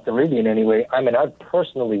thing about the Rivian anyway, I mean, I've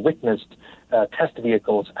personally witnessed test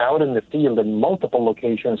vehicles out in the field in multiple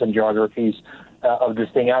locations and geographies of this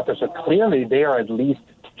thing out there. So clearly they are at least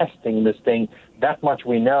testing this thing. That much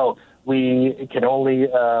we know. We can only,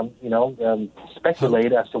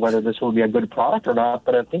 speculate as to whether this will be a good product or not.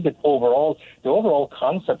 But I think the overall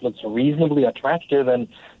concept looks reasonably attractive, and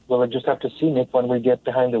we'll just have to see, Nick, when we get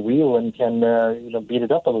behind the wheel and can, beat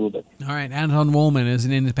it up a little bit. All right, Anton Wallman is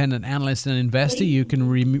an independent analyst and investor. You can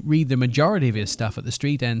read the majority of his stuff at the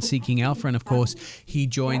Street and Seeking Alpha, and of course, he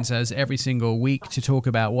joins us every single week to talk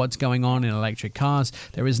about what's going on in electric cars.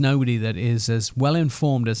 There is nobody that is as well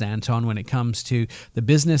informed as Anton when it comes to the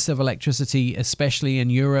business of electricity, especially in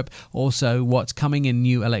Europe, also what's coming in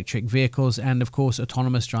new electric vehicles, and of course,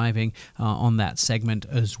 autonomous driving on that segment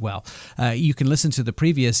as well. You can listen to the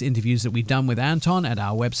previous interviews that we've done with Anton at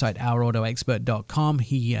our website, ourautoexpert.com.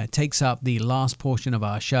 He takes up the last portion of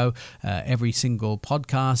our show every single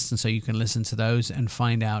podcast, and so you can listen to those and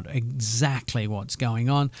find out exactly what's going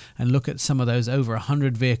on and look at some of those over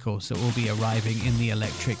 100 vehicles that will be arriving in the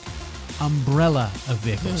electric umbrella of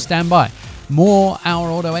vehicles. Stand by. More Our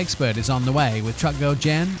Auto Expert is on the way with Truck Girl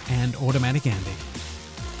Jen and Automatic Andy.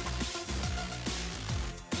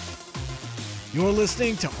 You're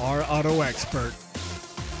listening to Our Auto Expert.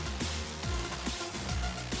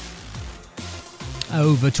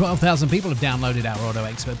 Over 12,000 people have downloaded our Auto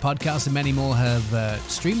Expert podcast, and many more have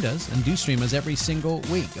streamed us and do stream us every single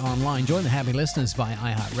week online. Join the happy listeners via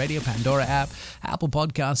iHeartRadio, Pandora app, Apple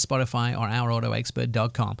Podcasts, Spotify, or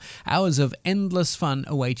OurAutoExpert.com. Hours of endless fun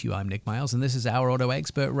await you. I'm Nick Miles, and this is Our Auto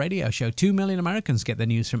Expert radio show. 2 million Americans get their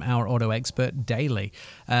news from Our Auto Expert daily.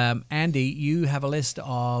 Andy, you have a list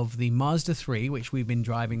of the Mazda 3, which we've been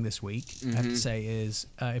driving this week. I have to say is,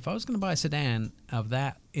 if I was going to buy a sedan of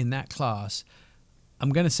that in that class, I'm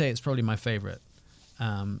going to say it's probably my favorite.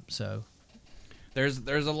 So there's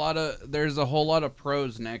a whole lot of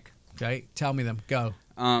pros, Nick. Okay, tell me them. Go.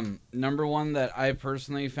 Number one that I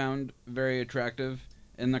personally found very attractive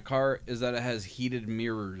in the car is that it has heated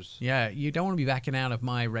mirrors. Yeah, you don't want to be backing out of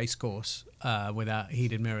my race course without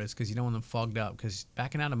heated mirrors, because you don't want them fogged up, because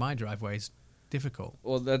backing out of my driveway is difficult.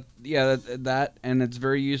 Well, that and it's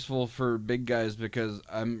very useful for big guys because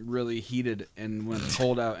I'm really heated, and when it's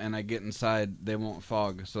cold out and I get inside, they won't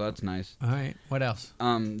fog, so that's nice. All right, what else?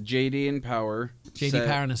 JD and Power. JD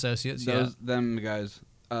Power and Associates. Them guys.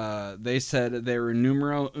 They said they were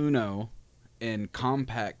numero uno in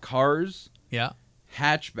compact cars. Yeah.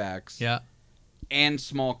 Hatchbacks. Yeah. And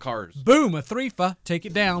small cars. Boom, a threefer. Take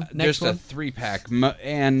it down. Next Just one. a 3-pack.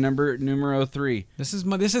 And numero 3. This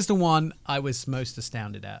is the one I was most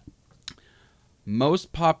astounded at.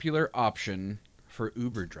 Most popular option for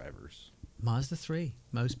Uber drivers. Mazda 3,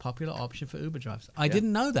 most popular option for Uber drivers. I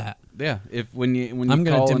didn't know that. Yeah, when you I'm going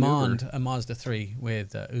to call demand a Mazda 3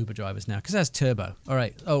 with Uber drivers now, because that's turbo. All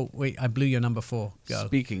right. Oh wait, I blew your number 4. Go.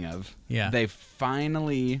 Speaking of, yeah, they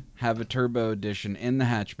finally have a turbo edition in the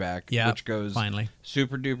hatchback, which goes finally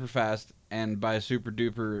super duper fast, and by super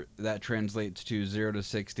duper that translates to 0 to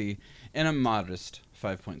 60 in a modest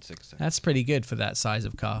 5.6 seconds. That's pretty good for that size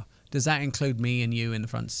of car. Does that include me and you in the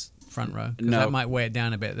front row? No. That might weigh it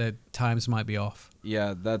down a bit. The times might be off.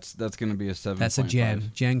 Yeah, that's going to be a 7. That's a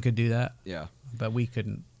Jen. Jen could do that. Yeah. But we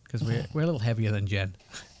couldn't, because we're a little heavier than Jen.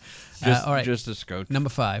 All right. Just a scotch. Number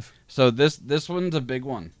 5. So this one's a big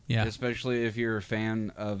one. Yeah. Especially if you're a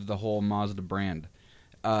fan of the whole Mazda brand.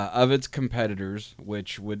 Of its competitors,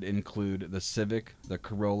 which would include the Civic, the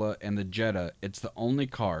Corolla, and the Jetta, it's the only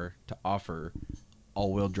car to offer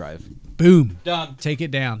all-wheel drive. Boom. Done. Take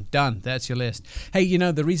it down. Done. That's your list. Hey,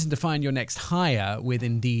 the reason to find your next hire with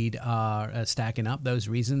Indeed are stacking up. Those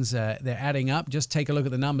reasons, they're adding up. Just take a look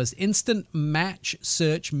at the numbers. Instant Match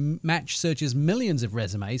searches millions of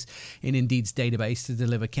resumes in Indeed's database to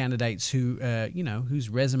deliver candidates who, whose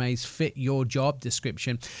resumes fit your job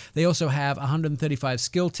description. They also have 135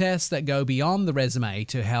 skill tests that go beyond the resume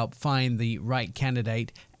to help find the right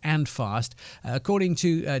candidate and fast. According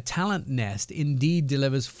to Talent Nest, Indeed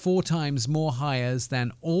delivers 4 times more hires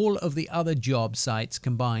than all of the other job sites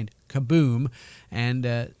combined. Kaboom! And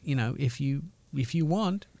if you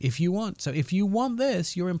want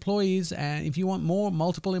this, your employees, and if you want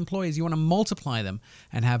multiple employees, you want to multiply them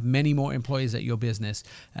and have many more employees at your business,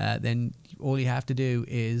 then all you have to do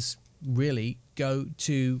is really go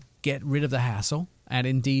to get rid of the hassle at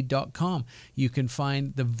Indeed.com. You can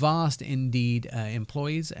find the vast Indeed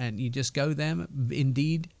employees, and you just go them,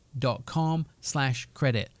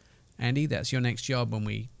 Indeed.com/credit. Andy, that's your next job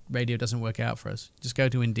when radio doesn't work out for us. Just go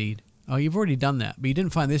to Indeed. Oh, you've already done that, but you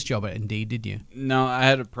didn't find this job at Indeed, did you? No, I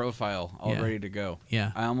had a profile all ready to go.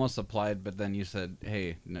 Yeah. I almost applied, but then you said,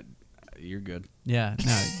 hey, no, you're good. Yeah,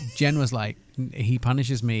 no. Jen was like, he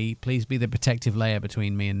punishes me. Please be the protective layer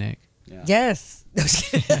between me and Nick. Yeah. Yes.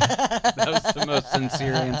 That was the most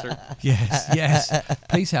sincere answer. Yes.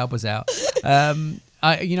 Please help us out. I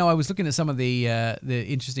was looking at some of the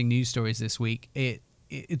interesting news stories this week.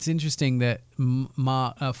 It's interesting that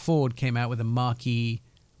Ford came out with a Mach-E,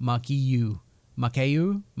 a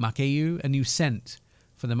new scent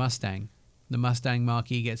for the Mustang. The Mustang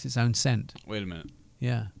Mach-E gets its own scent. Wait a minute.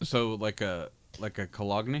 Yeah. So like a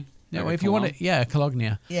Cologne? No, if you want to,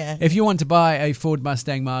 Cologne. Yeah. If you want to buy a Ford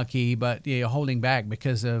Mustang Mach-E, but you're holding back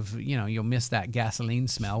because of, you'll miss that gasoline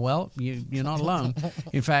smell, well, you're not alone.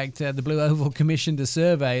 In fact, the Blue Oval commissioned a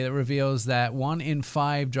survey that reveals that 1 in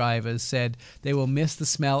 5 drivers said they will miss the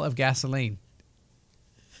smell of gasoline.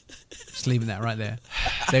 Just leaving that right there.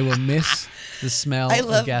 They will miss the smell I of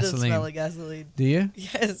love gasoline. the smell of gasoline. Do you?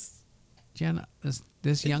 Yes. Jenna,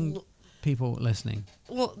 there's young people listening.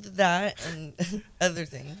 Well, that and other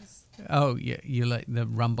things. Oh, yeah, you like the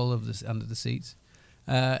rumble of this under the seats.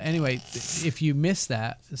 Anyway, if you miss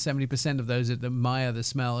that, 70% of those that admire the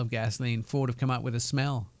smell of gasoline, Ford have come up with a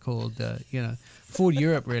smell called, Ford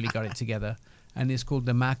Europe really got it together, and it's called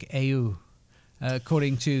the Mach-E.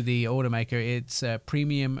 According to the automaker, it's a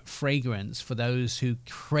premium fragrance for those who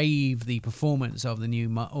crave the performance of the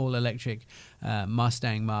new all-electric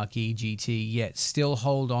Mustang Mach-E GT, yet still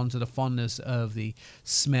hold on to the fondness of the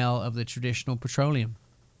smell of the traditional petroleum.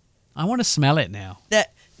 I want to smell it now. There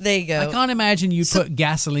you go. I can't imagine you put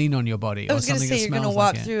gasoline on your body I or was going to something say, that you're going to smells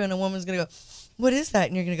walk like it. through and a woman's going to go, what is that?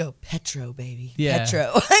 And you're going to go, Petro, baby. Yeah. Petro.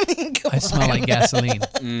 I mean, come I smell on. like gasoline.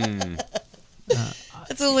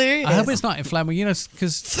 That's hilarious. I hope it's not inflammable,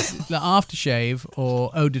 because the aftershave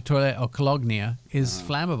or eau de toilette or Cologne is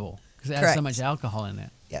flammable because it has so Correct. much alcohol in it.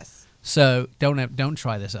 Yes. So don't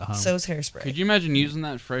try this at home. So is hairspray. Could you imagine using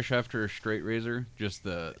that fresh after a straight razor? Just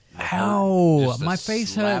the Ow, just the my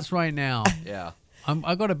face slap. hurts right now. Yeah.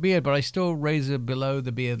 I got a beard, but I still razor below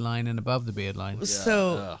the beard line and above the beard line.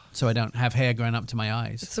 So I don't have hair growing up to my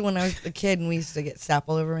eyes. So when I was a kid and we used to get sap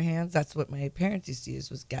all over my hands, that's what my parents used to use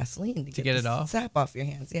was gasoline to get it the off? sap off your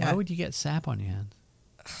hands. Yeah. Why would you get sap on your hands?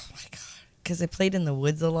 Because I played in the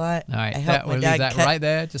woods a lot. All right, I helped my we'll dad leave that cut, right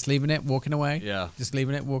there. Just leaving it, walking away. Yeah. Just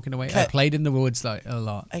leaving it, walking away. I Cut. played in the woods like a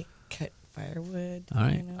lot. I cut firewood. All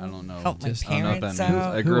right. I don't know. Help my Just- I don't know what parents that means.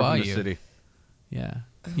 out. I grew Who up are in the you? city. Yeah.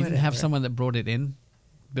 You didn't have Whatever. someone that brought it in,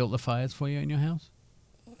 built the fires for you in your house?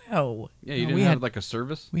 No. Yeah, you No, didn't we have had- like a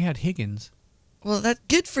service? We had Higgins. Well, that's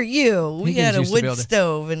good for you. We Higgins had a used to be wood able to-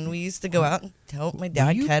 stove, and we used to go out and help my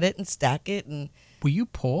dad you- cut it and stack it. And Were you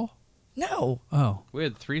poor? no, Oh, We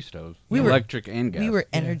had 3 stoves. We were- electric and gas. we were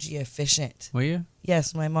energy efficient. were you?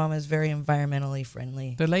 Yes, my mom is very environmentally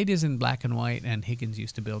friendly. The ladies in black and white and Higgins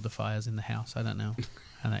used to build the fires in the house. I don't know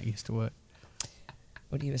how that used to work.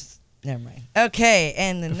 What do you? Never mind. Okay,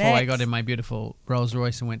 and the Before next. I got in my beautiful Rolls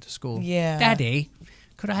Royce and went to school. Yeah. Daddy,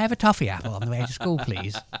 could I have a toffee apple on the way to school,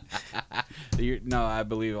 please? No, I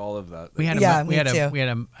believe all of that. We had Yeah, we me had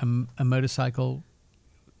too. a motorcycle,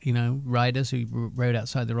 riders who rode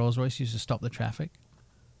outside the Rolls Royce used to stop the traffic.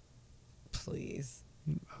 Please.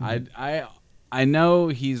 I know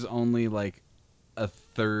he's only like a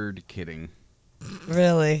third kidding.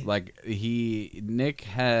 Really? Like Nick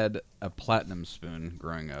had a platinum spoon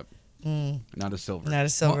growing up, not a silver. Not a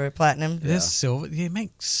silver, platinum. This silver. You make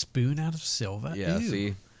spoon out of silver? Yeah, Ew.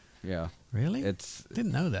 see, yeah, Really? it's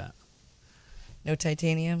Didn't know that. No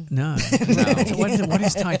titanium. No. What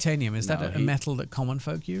is titanium? Is No, that a he- metal that common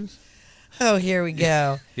folk use? Oh, here we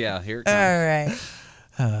go. yeah. Here it All comes.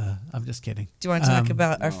 right. I'm just kidding. Do you want to talk Um,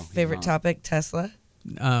 about our no, he's favorite not. topic, Tesla?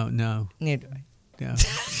 Oh no. Neither do I. Yeah.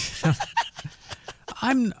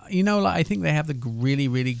 I think they have the really,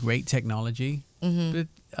 really great technology, but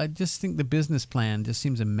I just think the business plan just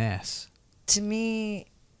seems a mess. To me,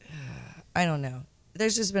 I don't know.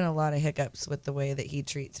 there's just been a lot of hiccups with the way that he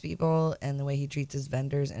treats people and the way he treats his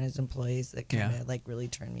vendors and his employees that kind of like really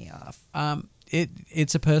turn me off.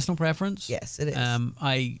 It's a personal preference. Yes, it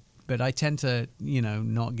is. But I tend to,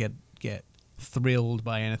 not get thrilled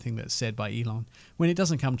by anything that's said by Elon. When it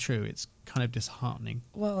doesn't come true, it's kind of disheartening.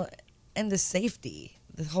 Well, and the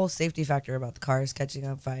whole safety factor about the cars catching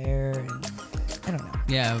on fire, and I don't know.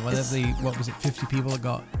 Yeah, what was it, 50 people that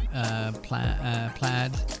got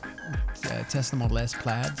plaid, Tesla Model S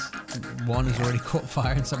plaids. One has already caught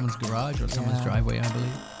fire in someone's garage or someone's driveway, I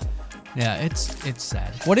believe. Yeah, it's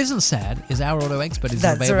sad. What isn't sad is Our Auto Expert is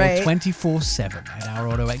available 24/7 at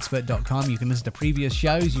OurAutoExpert.com. You can listen to previous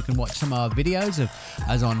shows. You can watch some of our videos of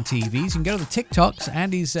us on TVs. You can go to the TikToks.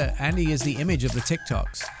 Andy is the image of the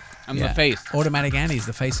TikToks. I'm the face. Automatic Andy is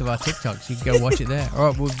the face of our TikToks. You can go watch it there. All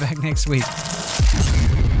right, we'll be back next week.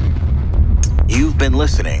 You've been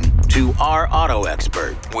listening to Our Auto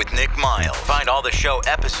Expert with Nick Miles. Find all the show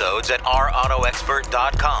episodes at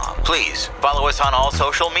OurAutoExpert.com. Please follow us on all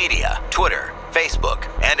social media, Twitter, Facebook,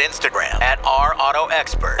 and Instagram at Our Auto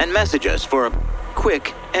Expert, and message us for a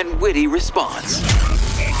quick and witty response.